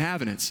Lord's not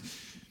having it.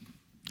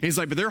 And he's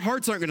like, but their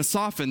hearts aren't going to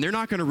soften. They're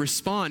not going to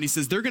respond. He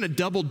says they're going to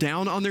double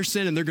down on their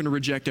sin, and they're going to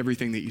reject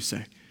everything that you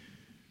say.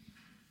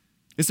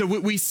 And so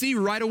we see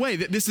right away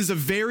that this is a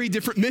very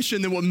different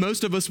mission than what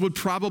most of us would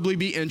probably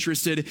be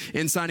interested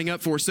in signing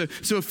up for. So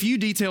a few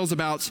details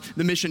about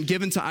the mission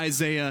given to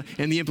Isaiah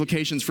and the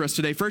implications for us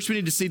today. First, we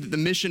need to see that the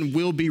mission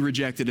will be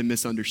rejected and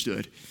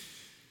misunderstood.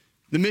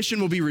 The mission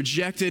will be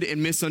rejected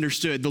and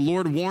misunderstood. The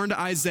Lord warned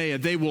Isaiah,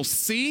 they will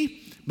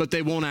see, but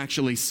they won't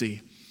actually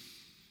see.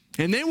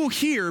 And they will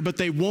hear, but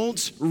they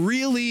won't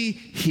really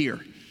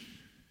hear.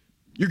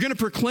 You're going to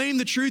proclaim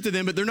the truth to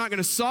them, but they're not going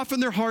to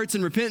soften their hearts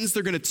in repentance.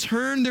 They're going to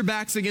turn their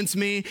backs against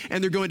me,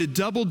 and they're going to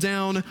double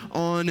down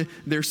on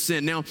their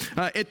sin. Now,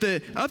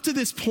 up to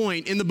this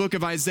point in the book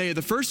of Isaiah,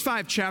 the first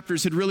 5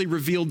 chapters had really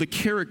revealed the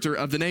character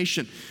of the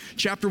nation.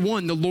 Chapter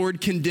 1, the Lord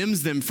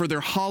condemns them for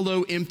their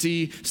hollow,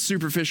 empty,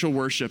 superficial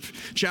worship.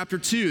 Chapter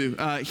 2,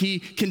 he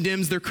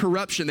condemns their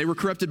corruption. They were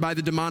corrupted by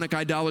the demonic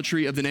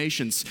idolatry of the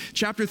nations.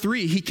 Chapter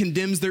 3, he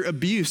condemns their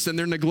abuse and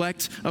their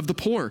neglect of the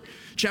poor.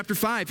 Chapter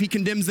 5, he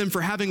condemns them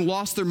for having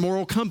lost their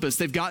moral compass.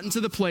 They've gotten to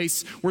the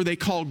place where they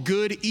call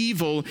good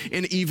evil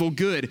and evil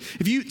good.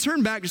 If you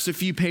turn back just a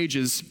few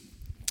pages,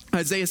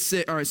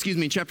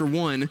 chapter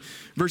 1,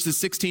 verses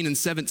 16 and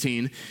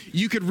 17,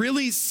 you could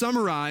really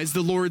summarize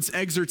the Lord's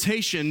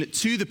exhortation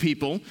to the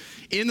people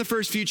in the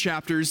first few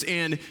chapters,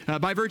 and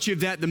by virtue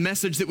of that, the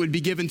message that would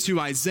be given to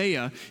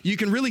Isaiah, you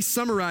can really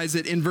summarize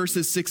it in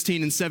verses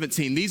 16 and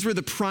 17. These were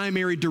the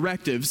primary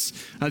directives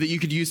that you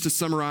could use to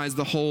summarize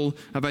the whole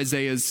of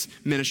Isaiah's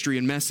ministry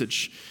and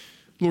message.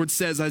 Lord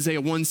says,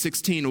 Isaiah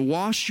 1:16,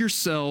 wash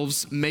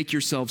yourselves, make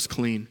yourselves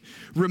clean.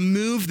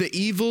 Remove the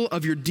evil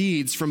of your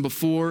deeds from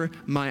before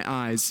my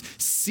eyes.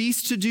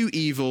 Cease to do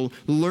evil,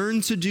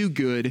 learn to do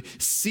good,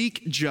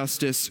 seek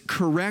justice,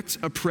 correct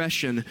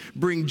oppression,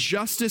 bring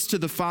justice to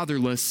the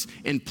fatherless,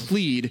 and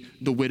plead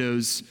the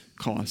widow's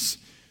cause.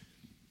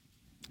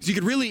 So you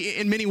could really,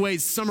 in many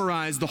ways,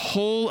 summarize the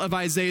whole of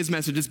Isaiah's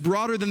message. It's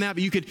broader than that,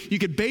 but you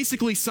could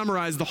basically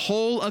summarize the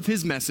whole of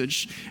his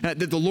message that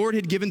the Lord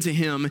had given to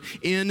him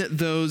in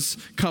those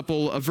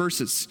couple of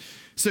verses.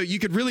 So you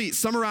could really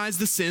summarize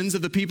the sins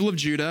of the people of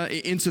Judah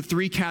into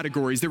 3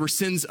 categories. There were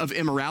sins of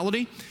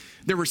immorality,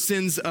 there were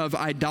sins of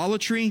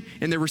idolatry,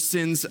 and there were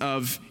sins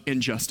of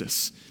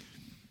injustice.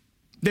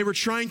 They were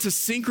trying to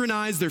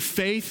synchronize their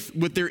faith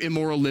with their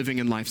immoral living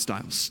and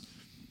lifestyles.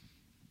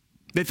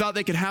 They thought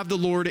they could have the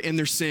Lord and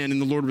their sin,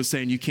 and the Lord was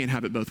saying, you can't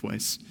have it both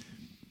ways.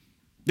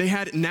 They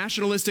had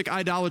nationalistic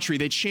idolatry.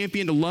 They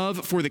championed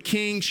love for the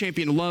king,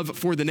 championed love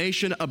for the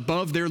nation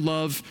above their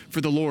love for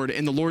the Lord.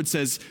 And the Lord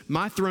says,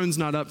 my throne's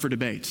not up for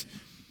debate.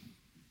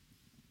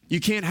 You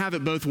can't have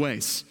it both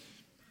ways.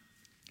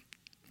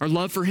 Our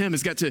love for him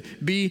has got to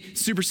be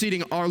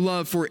superseding our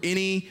love for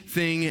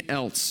anything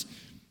else.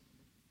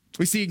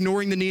 We see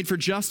ignoring the need for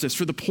justice,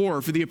 for the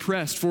poor, for the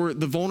oppressed, for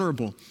the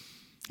vulnerable.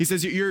 He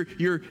says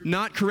you're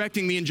not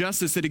correcting the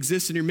injustice that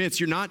exists in your midst.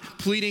 You're not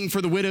pleading for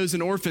the widows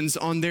and orphans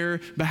on their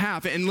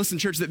behalf. And listen,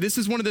 church, that this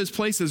is one of those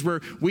places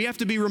where we have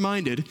to be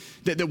reminded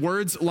that the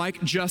words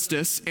like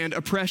justice and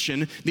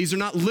oppression, these are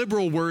not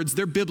liberal words,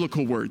 they're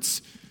biblical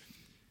words.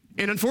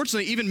 And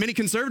unfortunately, even many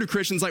conservative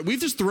Christians, we've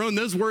just thrown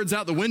those words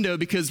out the window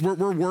because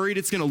we're worried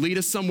it's going to lead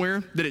us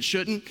somewhere that it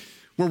shouldn't.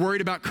 We're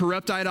worried about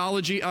corrupt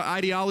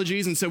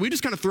ideologies, and so we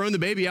just kind of thrown the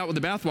baby out with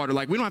the bathwater.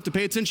 We don't have to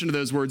pay attention to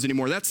those words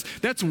anymore. That's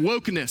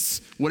wokeness,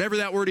 whatever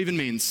that word even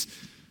means.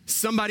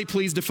 Somebody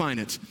please define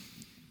it.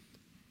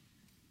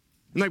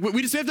 And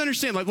we just have to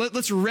understand,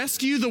 let's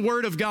rescue the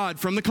word of God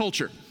from the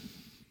culture.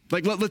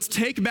 Let's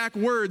take back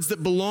words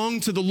that belong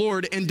to the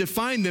Lord and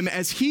define them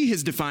as he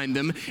has defined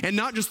them, and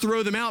not just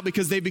throw them out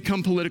because they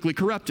become politically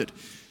corrupted.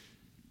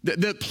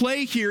 The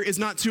play here is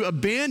not to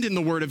abandon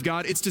the word of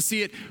God, it's to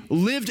see it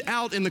lived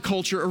out in the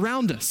culture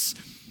around us.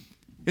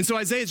 And so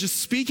Isaiah is just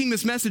speaking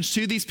this message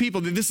to these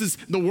people that this is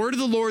the word of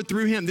the Lord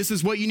through him. This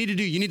is what you need to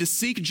do. You need to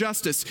seek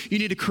justice. You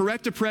need to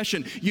correct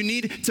oppression. You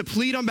need to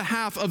plead on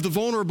behalf of the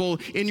vulnerable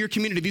in your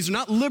community. These are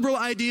not liberal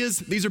ideas,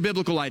 these are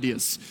biblical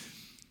ideas.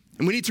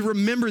 And we need to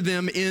remember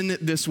them in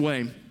this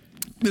way.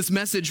 This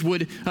message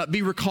would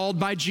be recalled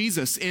by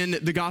Jesus in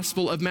the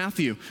Gospel of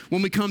Matthew.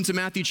 When we come to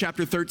Matthew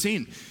chapter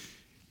 13,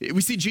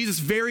 we see Jesus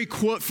very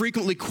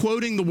frequently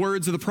quoting the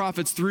words of the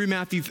prophets through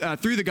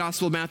the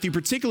Gospel of Matthew,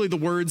 particularly the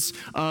words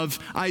of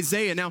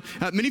Isaiah. Now,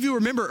 many of you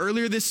remember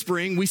earlier this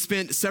spring, we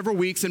spent several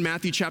weeks in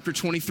Matthew chapter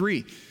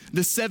 23,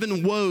 the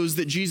 7 woes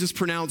that Jesus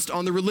pronounced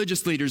on the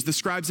religious leaders, the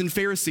scribes and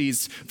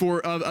Pharisees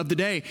of the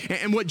day.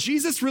 And what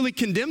Jesus really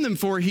condemned them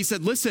for, he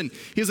said, listen,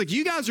 he was like,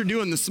 you guys are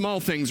doing the small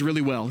things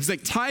really well. He's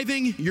like,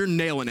 tithing, you're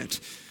nailing it.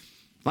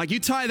 You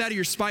tithe out of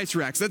your spice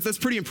racks. That's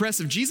pretty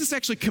impressive. Jesus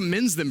actually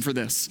commends them for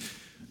this.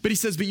 But he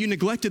says, but you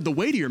neglected the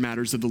weightier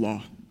matters of the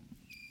law.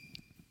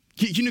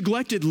 You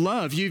neglected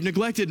love. You've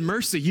neglected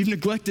mercy. You've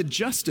neglected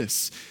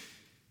justice.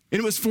 And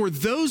it was for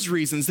those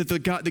reasons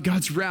that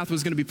God's wrath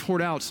was going to be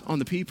poured out on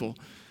the people.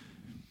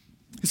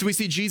 And so we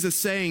see Jesus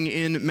saying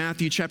in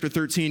Matthew chapter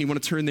 13, you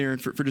want to turn there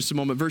for just a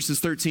moment, verses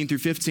 13 through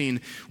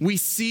 15, we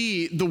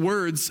see the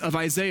words of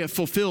Isaiah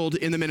fulfilled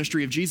in the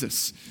ministry of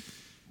Jesus.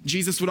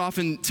 Jesus would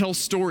often tell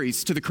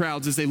stories to the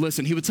crowds as they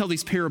listened. He would tell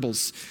these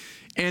parables.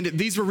 And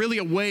these were really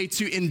a way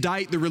to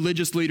indict the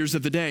religious leaders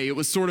of the day. It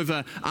was sort of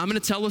I'm going to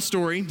tell a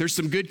story. There's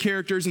some good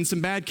characters and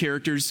some bad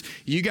characters.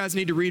 You guys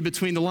need to read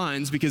between the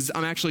lines because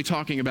I'm actually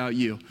talking about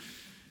you.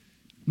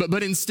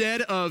 But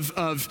instead of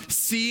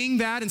seeing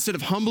that, instead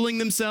of humbling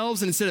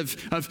themselves, and instead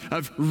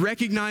of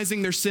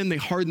recognizing their sin, they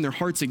hardened their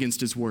hearts against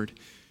his word.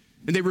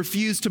 And they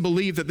refused to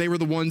believe that they were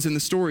the ones in the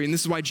story. And this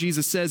is why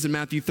Jesus says in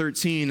Matthew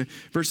 13,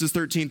 verses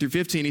 13 through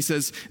 15, he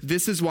says,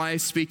 this is why I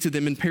speak to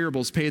them in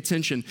parables. Pay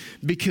attention.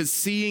 Because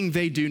seeing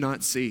they do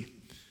not see,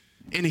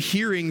 and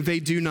hearing they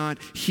do not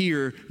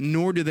hear,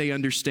 nor do they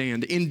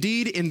understand.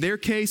 Indeed, in their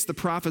case, the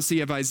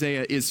prophecy of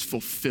Isaiah is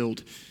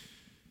fulfilled.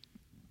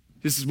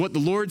 This is what the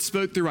Lord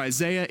spoke through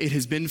Isaiah. It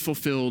has been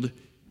fulfilled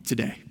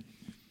today.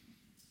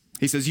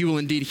 He says, you will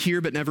indeed hear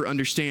but never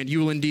understand. You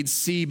will indeed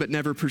see but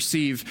never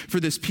perceive. For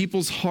this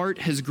people's heart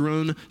has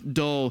grown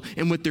dull,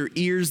 and with their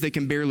ears they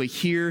can barely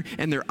hear,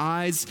 and their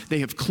eyes they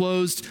have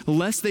closed,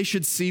 lest they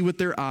should see with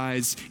their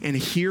eyes, and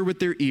hear with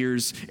their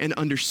ears, and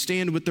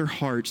understand with their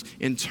heart,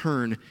 and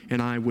turn,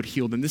 and I would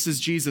heal them. This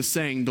is Jesus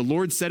saying, the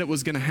Lord said it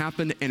was going to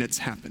happen, and it's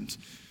happened.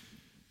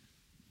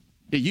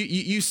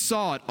 You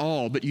saw it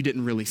all, but you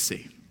didn't really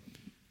see.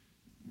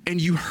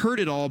 And you heard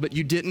it all, but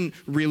you didn't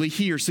really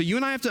hear. So you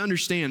and I have to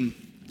understand,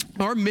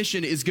 our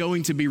mission is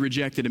going to be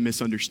rejected and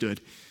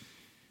misunderstood.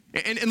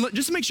 And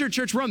just to make sure,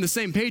 church, we're on the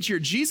same page here.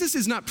 Jesus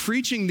is not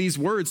preaching these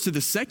words to the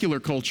secular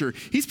culture.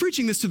 He's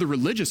preaching this to the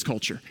religious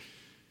culture.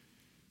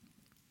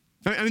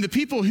 I mean, the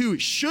people who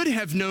should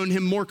have known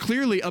him more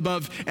clearly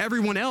above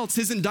everyone else,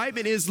 his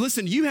indictment is,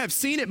 listen, you have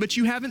seen it, but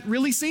you haven't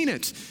really seen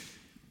it.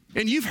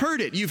 And you've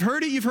heard it. You've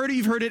heard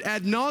it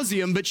ad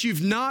nauseum, but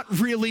you've not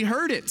really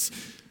heard it.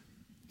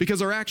 Because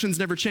our actions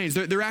never changed.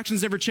 Their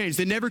actions never changed.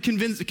 They never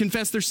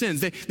confessed their sins.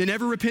 They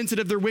never repented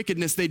of their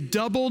wickedness. They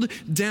doubled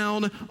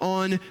down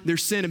on their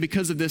sin. And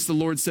because of this, the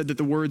Lord said that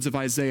the words of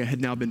Isaiah had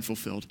now been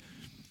fulfilled.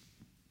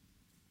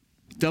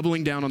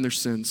 Doubling down on their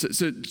sins.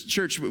 So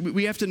church,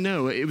 we have to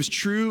know it was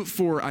true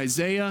for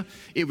Isaiah.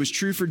 It was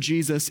true for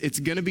Jesus. It's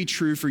going to be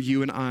true for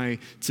you and I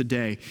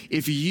today.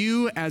 If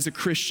you as a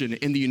Christian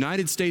in the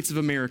United States of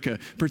America,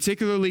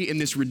 particularly in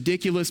this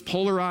ridiculous,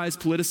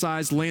 polarized,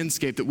 politicized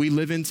landscape that we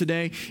live in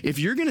today, if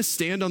you're going to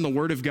stand on the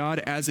word of God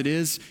as it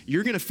is,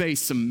 you're going to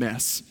face some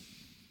mess.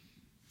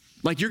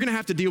 You're going to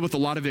have to deal with a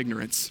lot of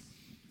ignorance.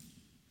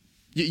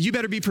 You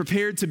better be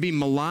prepared to be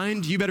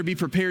maligned. You better be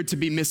prepared to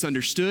be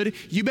misunderstood.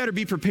 You better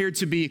be prepared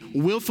to be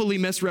willfully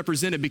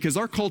misrepresented because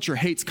our culture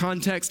hates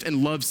context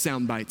and loves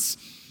sound bites.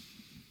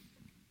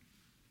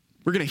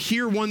 We're going to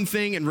hear one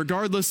thing, and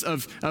regardless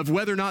of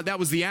whether or not that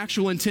was the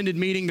actual intended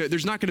meaning,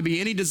 there's not going to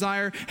be any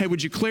desire, hey,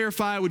 would you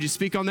clarify? Would you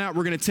speak on that?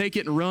 We're going to take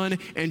it and run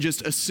and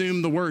just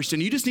assume the worst.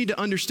 And you just need to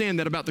understand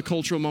that about the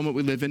cultural moment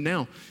we live in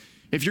now.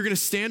 If you're going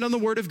to stand on the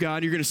word of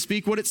God, you're going to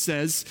speak what it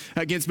says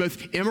against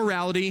both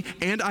immorality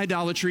and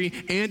idolatry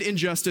and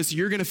injustice,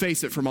 you're going to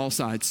face it from all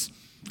sides.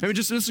 I mean,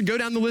 just go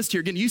down the list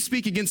here. Again, you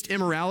speak against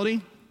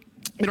immorality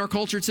in our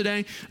culture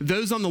today,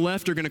 those on the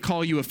left are going to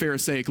call you a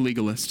Pharisaic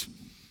legalist.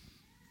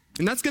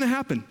 And that's going to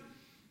happen.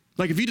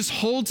 Like if you just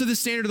hold to the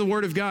standard of the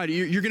word of God,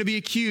 you're going to be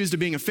accused of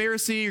being a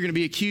Pharisee. You're going to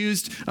be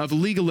accused of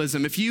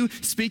legalism. If you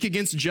speak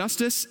against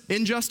injustice,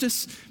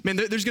 man,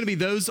 there's going to be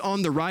those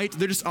on the right.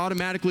 They're just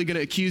automatically going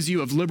to accuse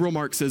you of liberal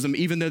Marxism,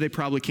 even though they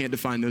probably can't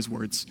define those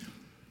words.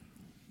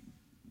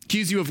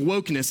 Accuse you of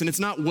wokeness, and it's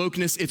not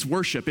wokeness, it's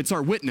worship. It's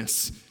our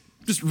witness.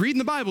 Just reading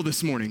the Bible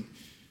this morning.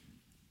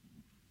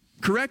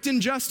 Correct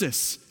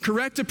injustice,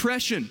 correct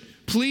oppression,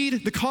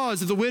 plead the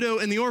cause of the widow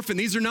and the orphan.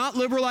 These are not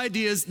liberal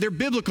ideas, they're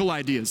biblical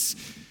ideas.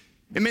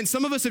 And man,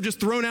 some of us have just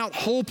thrown out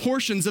whole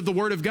portions of the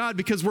word of God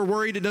because we're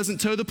worried it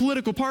doesn't toe the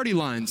political party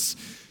lines.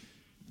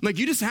 Like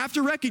you just have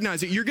to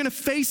recognize it. You're going to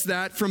face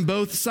that from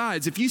both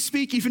sides. If you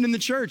speak even in the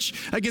church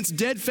against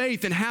dead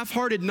faith and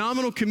half-hearted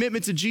nominal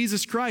commitment to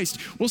Jesus Christ,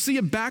 we'll see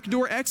a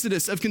backdoor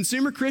exodus of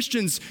consumer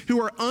Christians who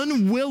are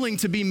unwilling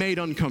to be made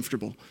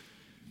uncomfortable.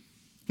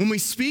 When we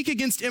speak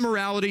against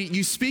immorality,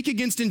 you speak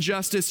against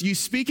injustice, you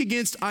speak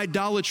against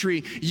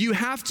idolatry, you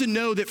have to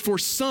know that for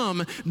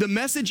some, the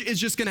message is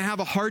just going to have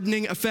a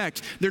hardening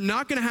effect. They're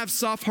not going to have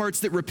soft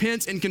hearts that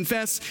repent and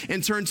confess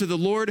and turn to the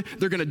Lord.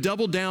 They're going to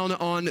double down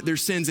on their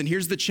sins. And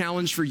here's the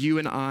challenge for you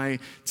and I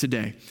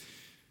today.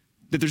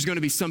 That there's going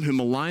to be some who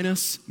malign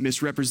us,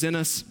 misrepresent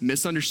us,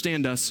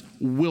 misunderstand us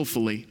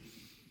willfully.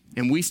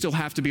 And we still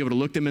have to be able to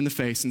look them in the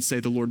face and say,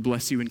 the Lord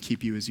bless you and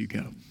keep you as you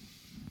go.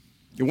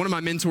 One of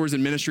my mentors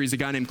in ministry is a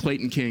guy named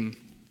Clayton King,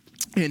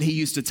 and he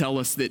used to tell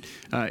us that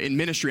in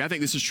ministry, I think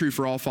this is true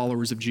for all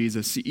followers of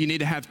Jesus, you need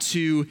to have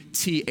 2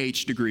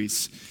 TH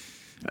degrees.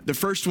 The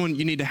first one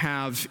you need to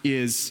have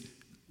is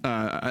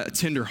a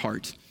tender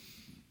heart.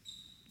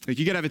 Like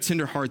you gotta have a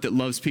tender heart that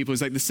loves people.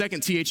 It's like the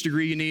second TH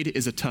degree you need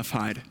is a tough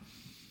hide.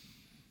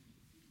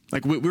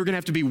 Like we're going to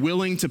have to be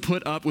willing to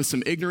put up with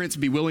some ignorance,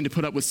 be willing to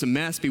put up with some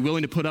mess, be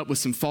willing to put up with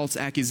some false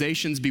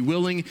accusations, be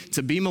willing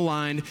to be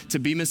maligned, to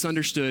be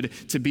misunderstood,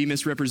 to be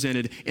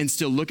misrepresented, and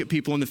still look at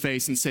people in the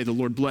face and say, the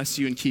Lord bless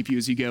you and keep you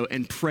as you go,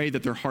 and pray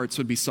that their hearts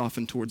would be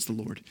softened towards the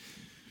Lord.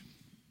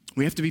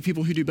 We have to be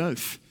people who do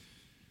both.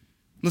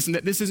 Listen,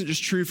 this isn't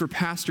just true for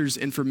pastors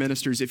and for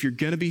ministers. If you're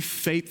going to be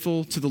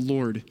faithful to the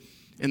Lord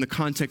in the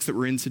context that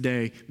we're in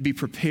today, be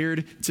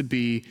prepared to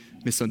be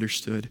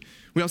misunderstood.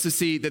 We also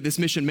see that this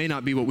mission may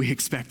not be what we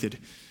expected.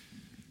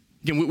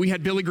 Again, we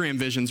had Billy Graham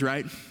visions,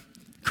 right?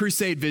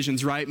 Crusade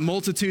visions, right?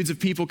 Multitudes of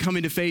people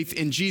coming to faith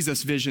in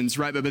Jesus visions,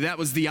 right? But that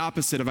was the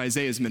opposite of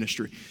Isaiah's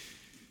ministry.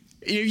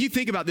 You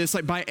think about this,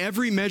 like by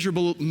every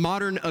measurable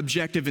modern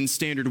objective and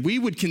standard, we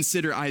would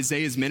consider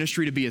Isaiah's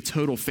ministry to be a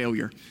total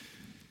failure.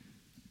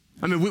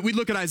 I mean, we'd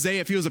look at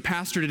Isaiah if he was a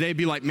pastor today,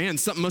 be like, man,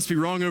 something must be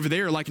wrong over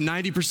there. Like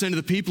 90% of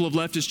the people have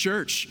left his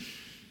church.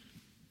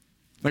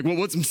 Like,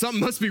 well, something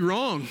must be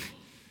wrong.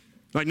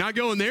 Like, not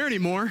going there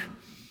anymore.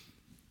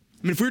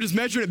 I mean, if we were just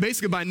measuring it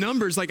basically by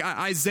numbers, like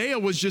Isaiah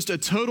was just a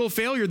total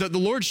failure that the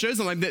Lord shows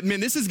him, like, man,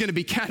 this is going to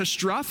be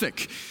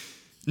catastrophic.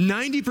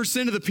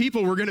 90% of the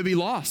people were going to be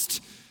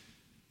lost.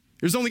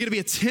 There's only going to be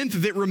a tenth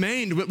that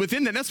remained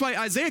within that. That's why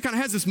Isaiah kind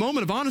of has this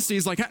moment of honesty.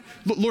 He's like,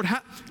 Lord,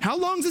 how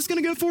long is this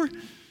going to go for?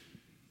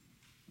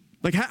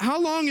 Like, how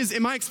long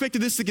am I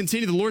expected this to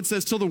continue? The Lord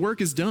says, till the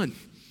work is done.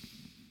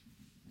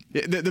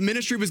 The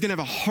ministry was going to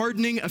have a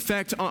hardening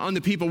effect on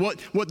the people.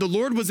 What the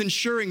Lord was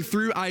ensuring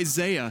through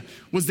Isaiah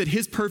was that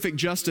his perfect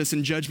justice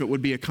and judgment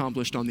would be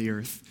accomplished on the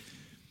earth.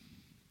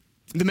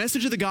 The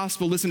message of the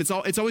gospel, listen, it's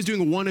always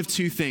doing one of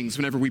 2 things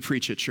whenever we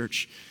preach at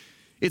church.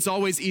 It's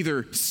always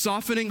either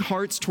softening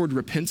hearts toward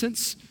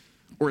repentance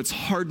or it's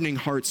hardening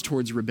hearts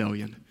towards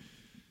rebellion.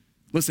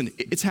 Listen,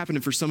 it's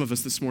happening for some of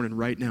us this morning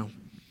right now.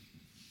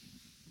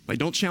 Like,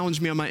 don't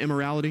challenge me on my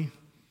immorality.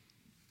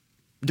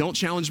 Don't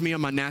challenge me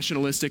on my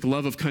nationalistic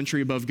love of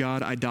country above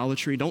God,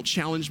 idolatry. Don't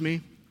challenge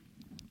me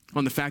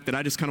on the fact that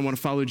I just kind of want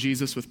to follow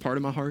Jesus with part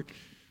of my heart.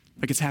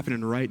 Like it's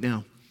happening right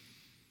now.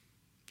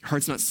 Your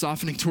heart's not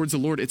softening towards the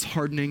Lord, it's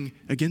hardening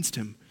against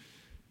him.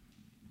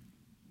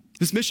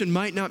 This mission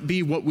might not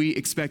be what we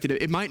expected.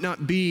 It might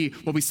not be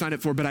what we signed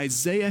up for, but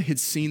Isaiah had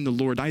seen the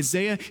Lord.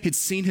 Isaiah had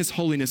seen his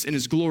holiness and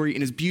his glory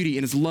and his beauty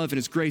and his love and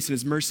his grace and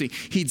his mercy.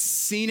 He'd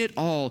seen it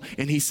all,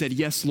 and he said,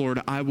 yes,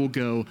 Lord, I will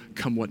go,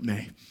 come what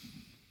may.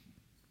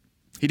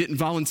 He didn't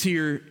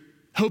volunteer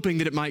hoping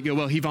that it might go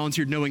well. He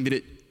volunteered knowing that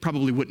it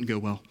probably wouldn't go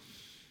well.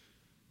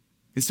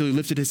 And so he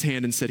lifted his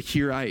hand and said,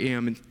 here I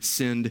am, and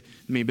send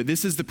me. But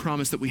this is the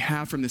promise that we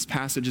have from this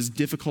passage, as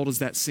difficult as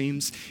that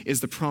seems, is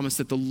the promise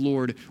that the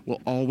Lord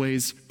will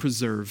always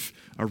preserve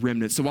a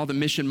remnant. So while the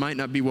mission might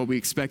not be what we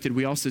expected,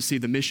 we also see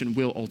the mission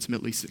will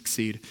ultimately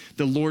succeed.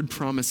 The Lord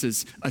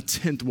promises a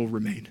tenth will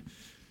remain.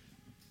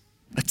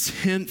 A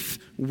tenth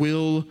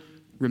will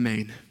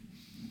remain.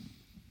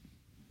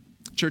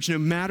 Church, no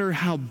matter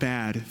how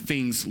bad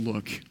things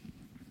look,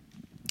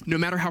 no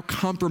matter how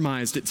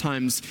compromised at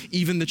times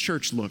even the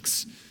church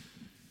looks,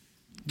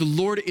 the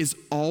Lord is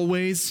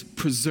always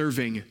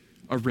preserving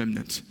a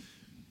remnant.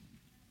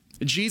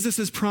 Jesus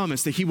has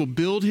promised that he will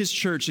build his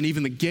church and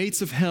even the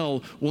gates of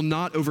hell will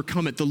not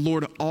overcome it. The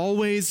Lord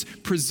always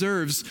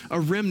preserves a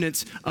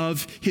remnant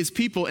of his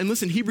people. And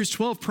listen, Hebrews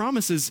 12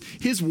 promises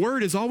his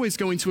word is always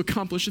going to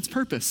accomplish its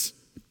purpose.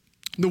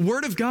 The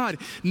word of God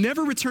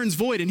never returns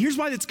void. And here's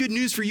why that's good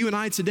news for you and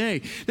I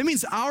today. That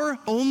means our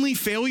only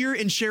failure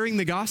in sharing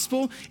the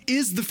gospel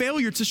is the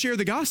failure to share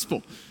the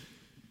gospel.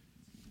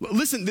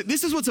 Listen,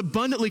 this is what's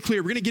abundantly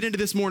clear. We're going to get into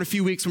this more in a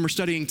few weeks when we're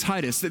studying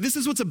Titus. That this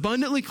is what's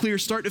abundantly clear,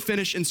 start to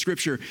finish in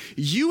Scripture.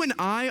 You and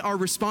I are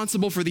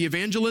responsible for the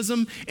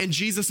evangelism, and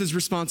Jesus is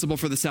responsible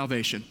for the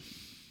salvation.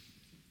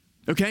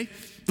 Okay?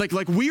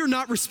 Like we are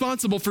not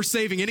responsible for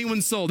saving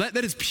anyone's soul. That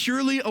is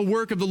purely a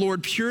work of the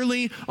Lord,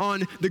 purely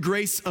on the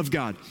grace of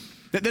God.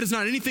 That is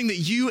not anything that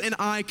you and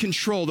I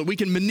control, that we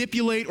can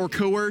manipulate or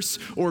coerce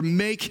or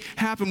make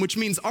happen, which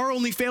means our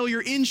only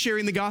failure in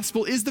sharing the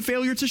gospel is the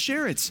failure to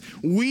share it.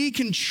 We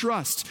can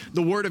trust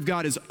the word of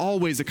God is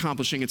always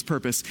accomplishing its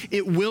purpose.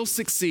 It will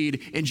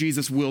succeed, and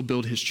Jesus will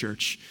build his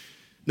church.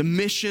 The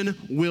mission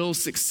will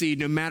succeed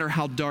no matter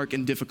how dark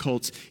and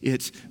difficult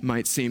it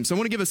might seem. So I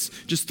want to give us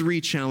just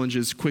 3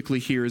 challenges quickly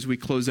here as we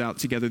close out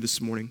together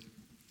this morning.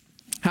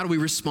 How do we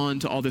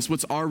respond to all this?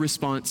 What's our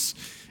response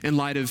in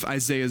light of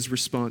Isaiah's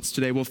response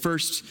today? Well,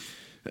 first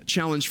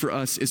challenge for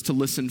us is to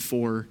listen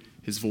for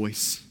his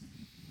voice.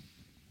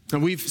 Now,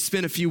 we've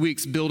spent a few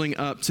weeks building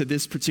up to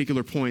this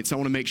particular point, so I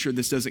want to make sure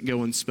this doesn't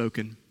go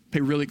unspoken.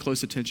 Pay really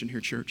close attention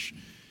here, church.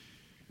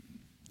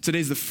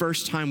 Today's the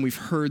first time we've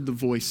heard the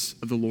voice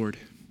of the Lord.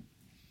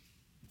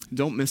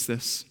 Don't miss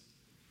this.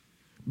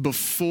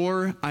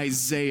 Before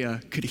Isaiah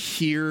could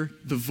hear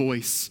the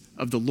voice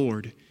of the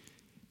Lord,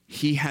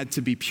 he had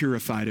to be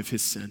purified of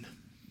his sin.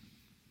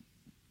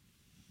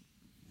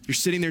 You're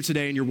sitting there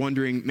today and you're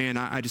wondering, man,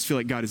 I just feel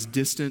like God is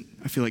distant.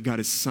 I feel like God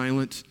is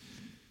silent.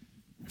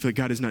 I feel like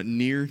God is not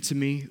near to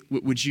me.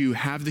 Would you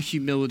have the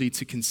humility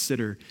to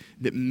consider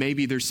that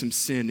maybe there's some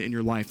sin in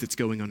your life that's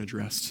going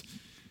unaddressed?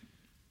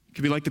 It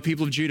could be like the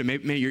people of Judah.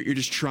 Maybe you're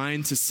just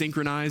trying to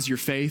synchronize your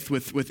faith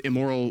with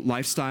immoral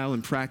lifestyle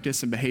and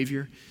practice and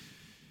behavior.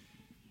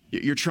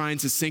 You're trying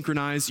to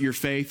synchronize your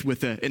faith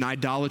with an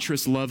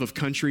idolatrous love of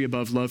country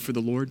above love for the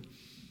Lord.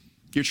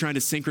 You're trying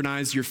to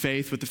synchronize your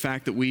faith with the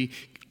fact that we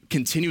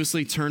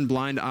continuously turn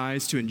blind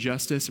eyes to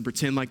injustice and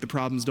pretend like the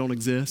problems don't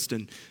exist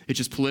and it's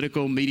just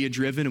political,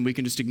 media-driven, and we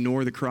can just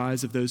ignore the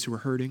cries of those who are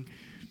hurting.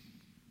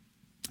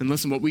 And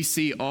listen, what we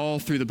see all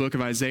through the book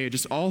of Isaiah,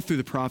 just all through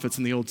the prophets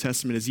in the Old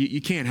Testament is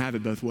you can't have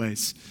it both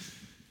ways.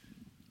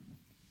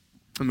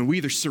 I mean, we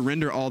either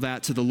surrender all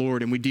that to the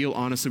Lord and we deal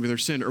honestly with our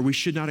sin, or we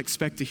should not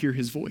expect to hear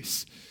his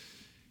voice.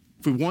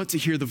 If we want to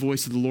hear the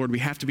voice of the Lord, we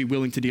have to be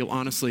willing to deal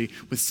honestly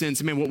with sin.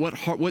 So man,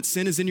 what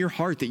sin is in your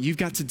heart that you've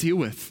got to deal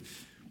with?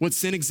 What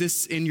sin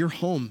exists in your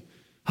home?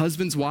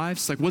 Husbands,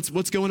 wives, like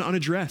what's going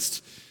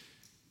unaddressed?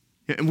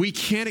 And we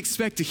can't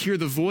expect to hear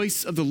the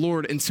voice of the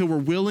Lord until we're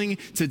willing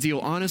to deal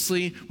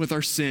honestly with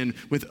our sin,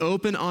 with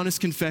open, honest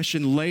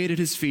confession, lay it at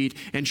his feet,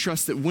 and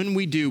trust that when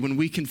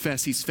we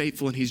confess, he's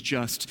faithful and he's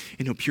just,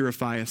 and he'll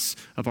purify us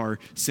of our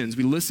sins.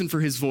 We listen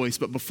for his voice,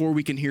 but before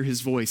we can hear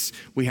his voice,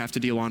 we have to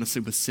deal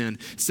honestly with sin.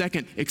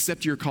 Second,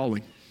 accept your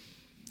calling.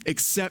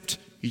 Accept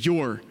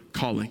your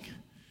calling.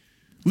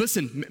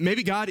 Listen,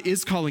 maybe God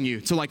is calling you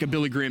to like a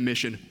Billy Graham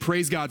mission.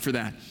 Praise God for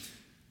that.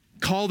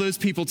 Call those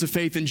people to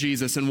faith in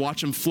Jesus and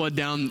watch them flood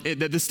down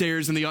the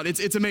stairs and the audience.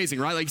 It's amazing,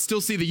 right? Like still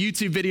see the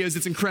YouTube videos.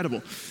 It's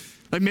incredible.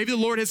 Like maybe the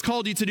Lord has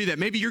called you to do that.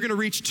 Maybe you're going to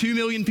reach 2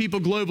 million people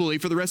globally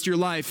for the rest of your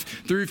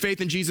life through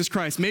faith in Jesus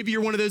Christ. Maybe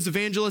you're one of those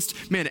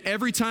evangelists. Man,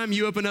 every time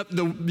you open up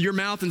your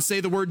mouth and say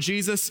the word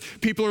Jesus,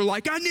 people are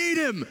like, I need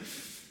him.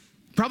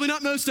 Probably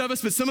not most of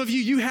us, but some of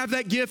you have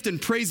that gift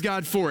and praise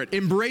God for it.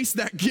 Embrace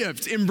that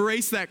gift.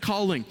 Embrace that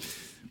calling.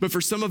 But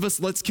for some of us,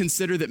 let's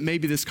consider that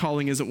maybe this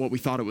calling isn't what we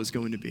thought it was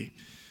going to be.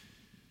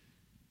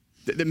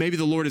 That maybe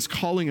the Lord is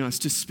calling us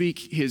to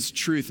speak his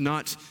truth,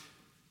 not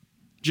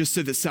just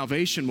so that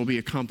salvation will be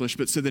accomplished,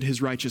 but so that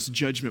his righteous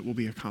judgment will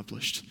be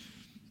accomplished.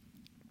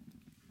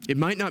 It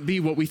might not be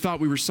what we thought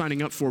we were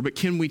signing up for, but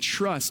can we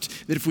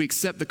trust that if we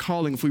accept the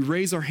calling, if we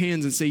raise our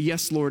hands and say,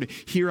 yes, Lord,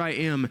 here I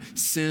am,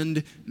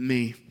 send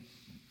me,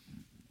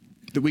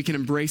 that we can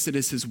embrace it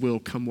as his will,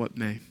 come what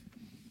may.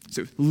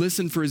 So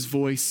listen for his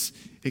voice,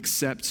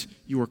 accept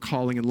your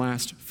calling, and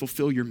last,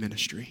 fulfill your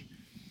ministry.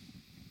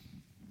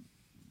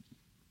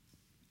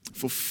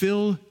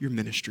 Fulfill your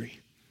ministry.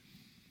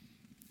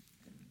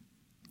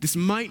 This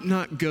might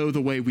not go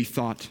the way we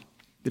thought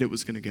that it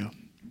was going to go.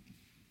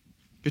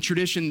 The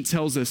tradition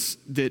tells us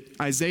that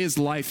Isaiah's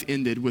life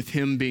ended with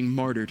him being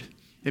martyred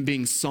and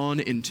being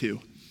sawn in two.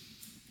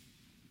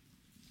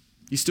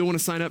 You still want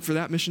to sign up for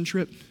that mission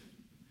trip?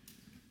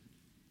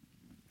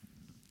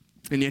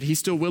 And yet he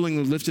still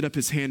willingly lifted up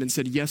his hand and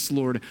said, yes,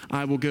 Lord,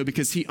 I will go,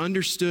 because he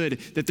understood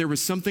that there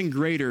was something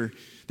greater.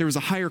 There was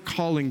a higher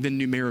calling than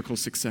numerical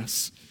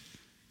success.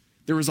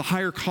 There was a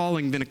higher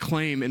calling than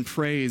acclaim and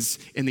praise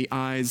in the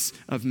eyes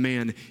of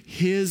man.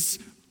 His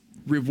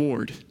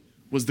reward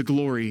was the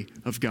glory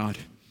of God.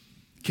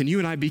 Can you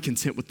and I be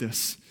content with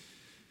this?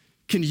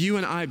 Can you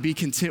and I be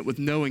content with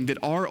knowing that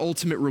our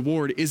ultimate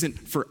reward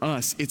isn't for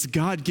us, it's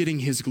God getting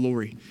his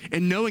glory,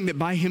 and knowing that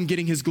by him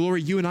getting his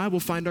glory, you and I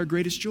will find our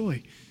greatest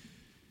joy?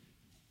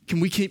 Can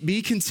we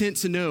be content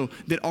to know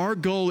that our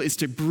goal is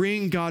to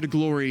bring God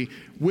glory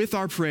with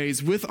our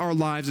praise, with our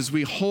lives, as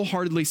we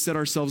wholeheartedly set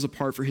ourselves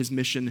apart for his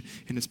mission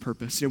and his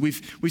purpose?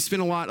 We've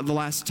spent a lot of the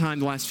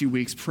last few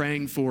weeks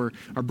praying for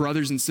our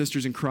brothers and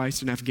sisters in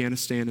Christ in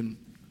Afghanistan, and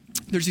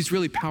there's these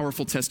really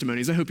powerful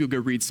testimonies. I hope you'll go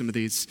read some of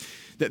these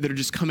that are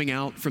just coming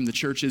out from the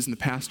churches and the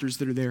pastors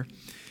that are there.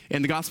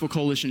 And the Gospel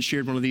Coalition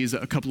shared one of these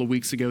a couple of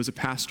weeks ago as a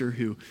pastor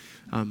who,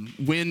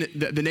 when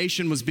the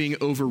nation was being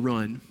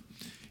overrun,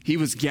 he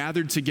was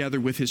gathered together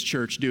with his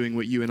church doing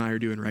what you and I are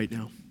doing right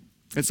now.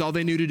 That's all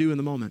they knew to do in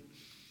the moment.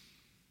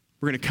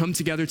 We're going to come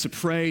together to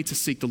pray, to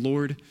seek the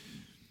Lord,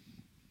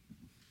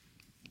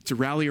 to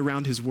rally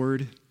around his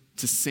word,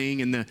 to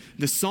sing. And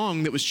the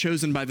song that was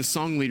chosen by the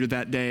song leader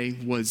that day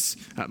was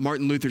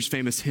Martin Luther's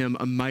famous hymn,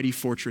 "A Mighty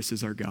Fortress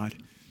Is Our God."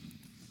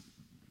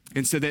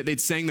 And so they'd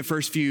sang the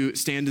first few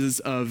stanzas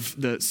of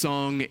the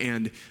song,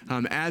 and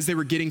as they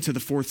were getting to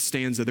the fourth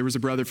stanza, there was a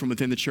brother from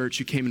within the church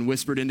who came and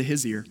whispered into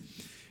his ear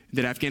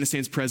that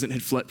Afghanistan's president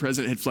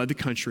had fled the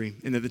country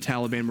and that the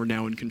Taliban were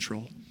now in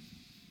control.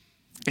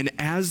 And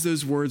as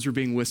those words were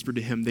being whispered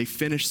to him, they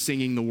finished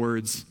singing the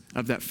words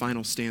of that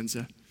final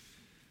stanza.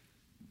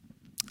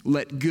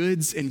 "Let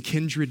goods and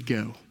kindred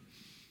go,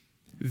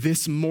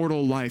 this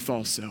mortal life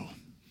also.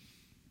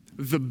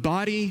 The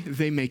body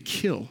they may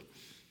kill,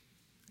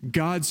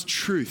 God's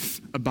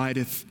truth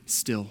abideth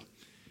still,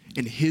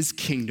 and his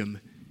kingdom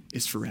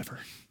is forever."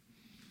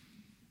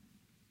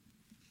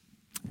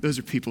 Those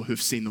are people who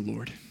have seen the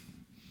Lord.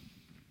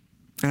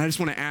 And I just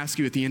want to ask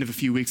you at the end of a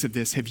few weeks of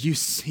this, have you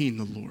seen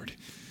the Lord?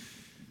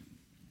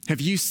 Have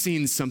you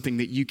seen something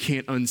that you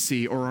can't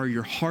unsee, or are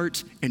your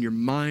heart and your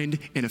mind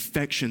and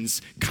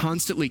affections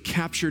constantly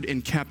captured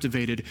and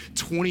captivated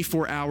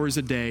 24 hours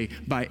a day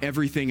by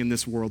everything in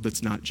this world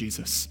that's not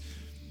Jesus?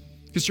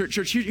 Because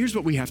church, here's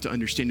what we have to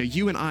understand. Now,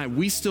 you and I,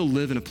 we still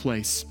live in a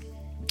place,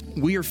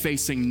 we are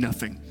facing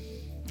nothing,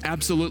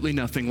 absolutely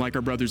nothing like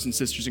our brothers and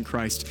sisters in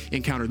Christ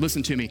encountered.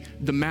 Listen to me,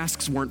 the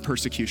masks weren't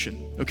persecution,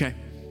 okay?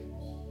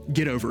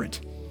 Get over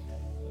it.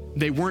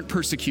 They weren't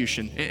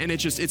persecution. And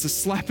it's a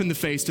slap in the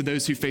face to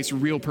those who face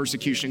real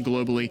persecution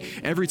globally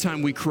every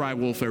time we cry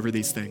wolf over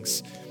these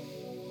things.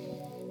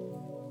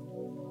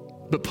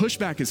 But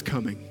pushback is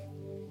coming.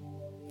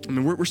 I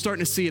mean, we're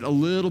starting to see it a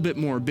little bit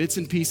more, bits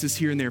and pieces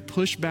here and there.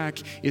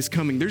 Pushback is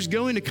coming. There's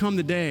going to come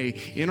the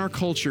day in our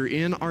culture,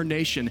 in our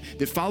nation,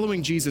 that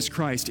following Jesus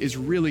Christ is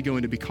really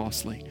going to be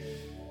costly.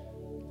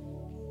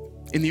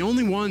 And the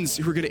only ones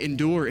who are going to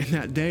endure in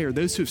that day are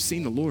those who have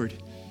seen the Lord,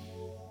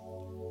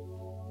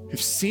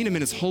 who've seen him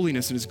in his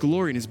holiness and his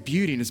glory and his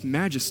beauty and his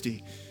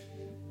majesty,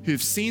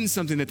 who've seen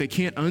something that they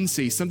can't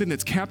unsee, something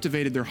that's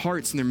captivated their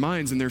hearts and their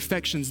minds and their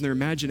affections and their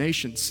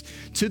imaginations,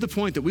 to the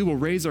point that we will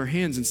raise our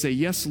hands and say,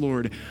 "Yes,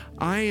 Lord,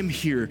 I am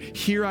here.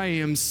 Here I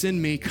am. Send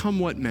me, come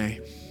what may."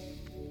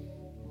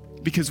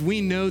 Because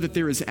we know that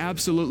there is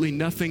absolutely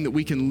nothing that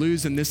we can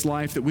lose in this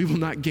life that we will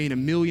not gain a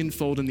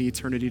millionfold in the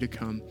eternity to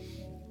come.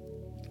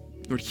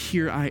 Lord,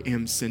 here I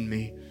am. Send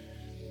me.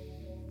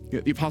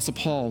 The Apostle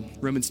Paul,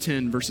 Romans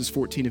 10, verses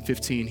 14 and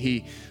 15,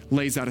 he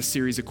lays out a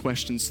series of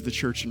questions to the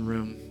church in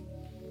Rome.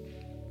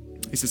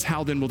 He says,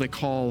 "How then will they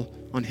call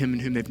on him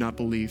in whom they've not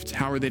believed?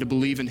 How are they to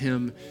believe in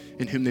him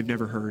in whom they've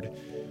never heard?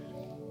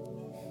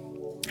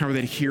 How are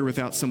they to hear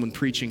without someone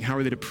preaching? How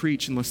are they to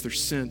preach unless they're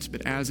sent?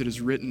 But as it is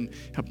written,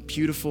 how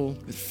beautiful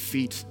are the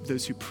feet of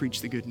those who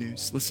preach the good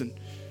news." Listen,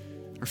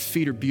 our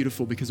feet are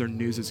beautiful because our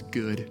news is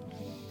good.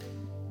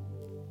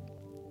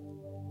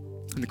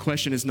 And the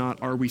question is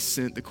not, are we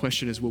sent? The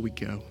question is, will we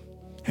go?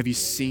 Have you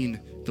seen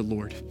the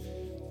Lord?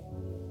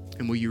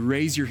 And will you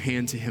raise your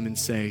hand to him and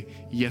say,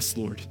 "Yes,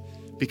 Lord,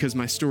 because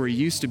my story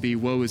used to be,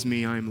 woe is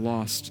me, I am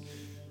lost.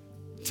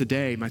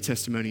 Today, my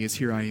testimony is,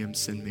 here I am,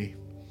 send me."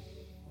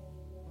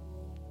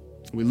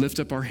 We lift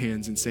up our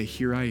hands and say,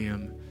 "Here I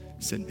am,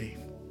 send me."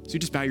 So you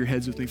just bow your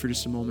heads with me for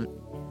just a moment.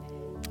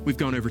 We've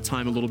gone over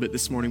time a little bit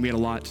this morning. We had a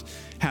lot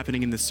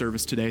happening in this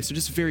service today. So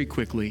just very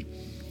quickly,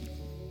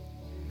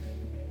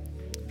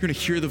 if you're going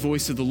to hear the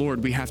voice of the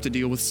Lord, we have to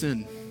deal with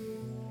sin.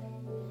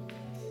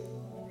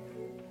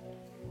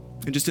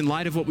 And just in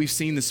light of what we've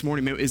seen this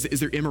morning, is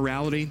there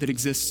immorality that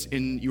exists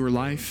in your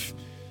life?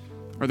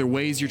 Are there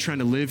ways you're trying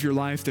to live your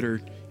life that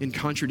are in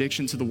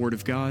contradiction to the Word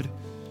of God?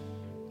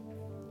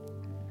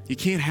 You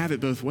can't have it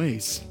both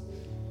ways.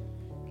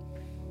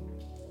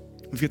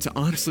 We've got to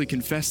honestly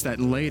confess that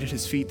and lay it at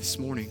his feet this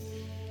morning.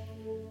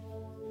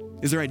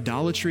 Is there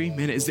idolatry?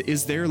 Man,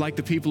 is there, like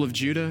the people of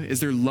Judah, is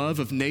there love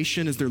of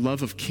nation? Is there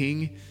love of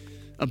king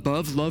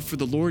above love for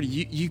the Lord?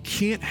 You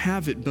can't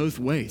have it both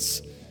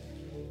ways.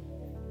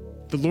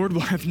 The Lord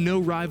will have no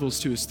rivals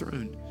to his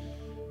throne.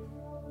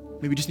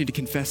 Maybe we just need to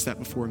confess that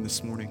before him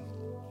this morning.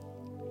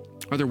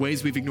 Are there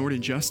ways we've ignored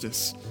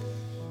injustice?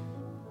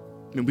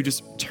 I mean, we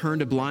just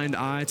turned a blind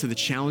eye to the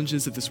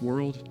challenges of this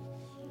world.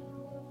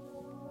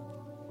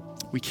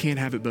 We can't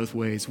have it both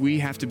ways. We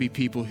have to be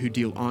people who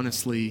deal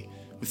honestly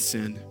with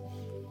sin.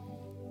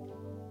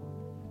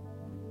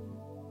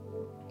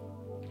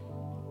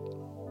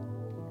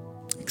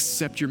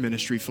 Accept your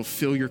ministry,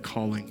 fulfill your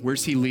calling.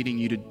 Where's he leading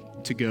you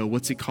to go?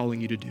 What's he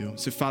calling you to do?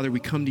 So Father, we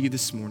come to you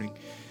this morning.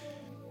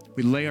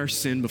 We lay our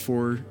sin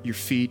before your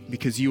feet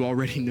because you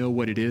already know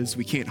what it is.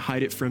 We can't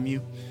hide it from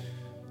you.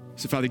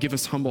 So Father, give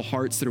us humble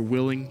hearts that are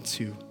willing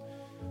to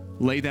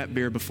lay that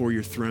bare before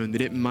your throne,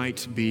 that it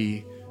might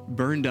be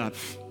burned up,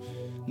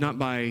 not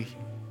by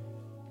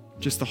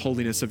just the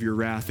holiness of your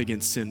wrath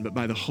against sin, but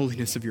by the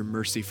holiness of your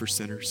mercy for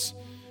sinners.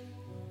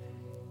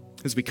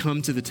 As we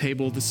come to the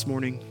table this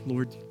morning,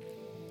 Lord,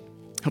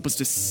 help us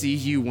to see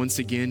you once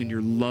again in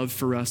your love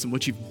for us and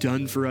what you've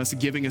done for us,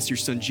 giving us your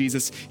son,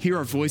 Jesus. Hear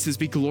our voices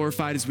be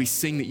glorified as we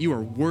sing that you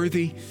are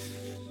worthy.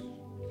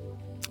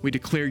 We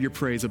declare your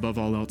praise above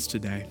all else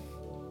today.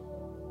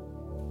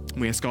 And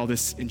we ask all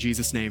this in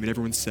Jesus' name. And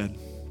everyone said,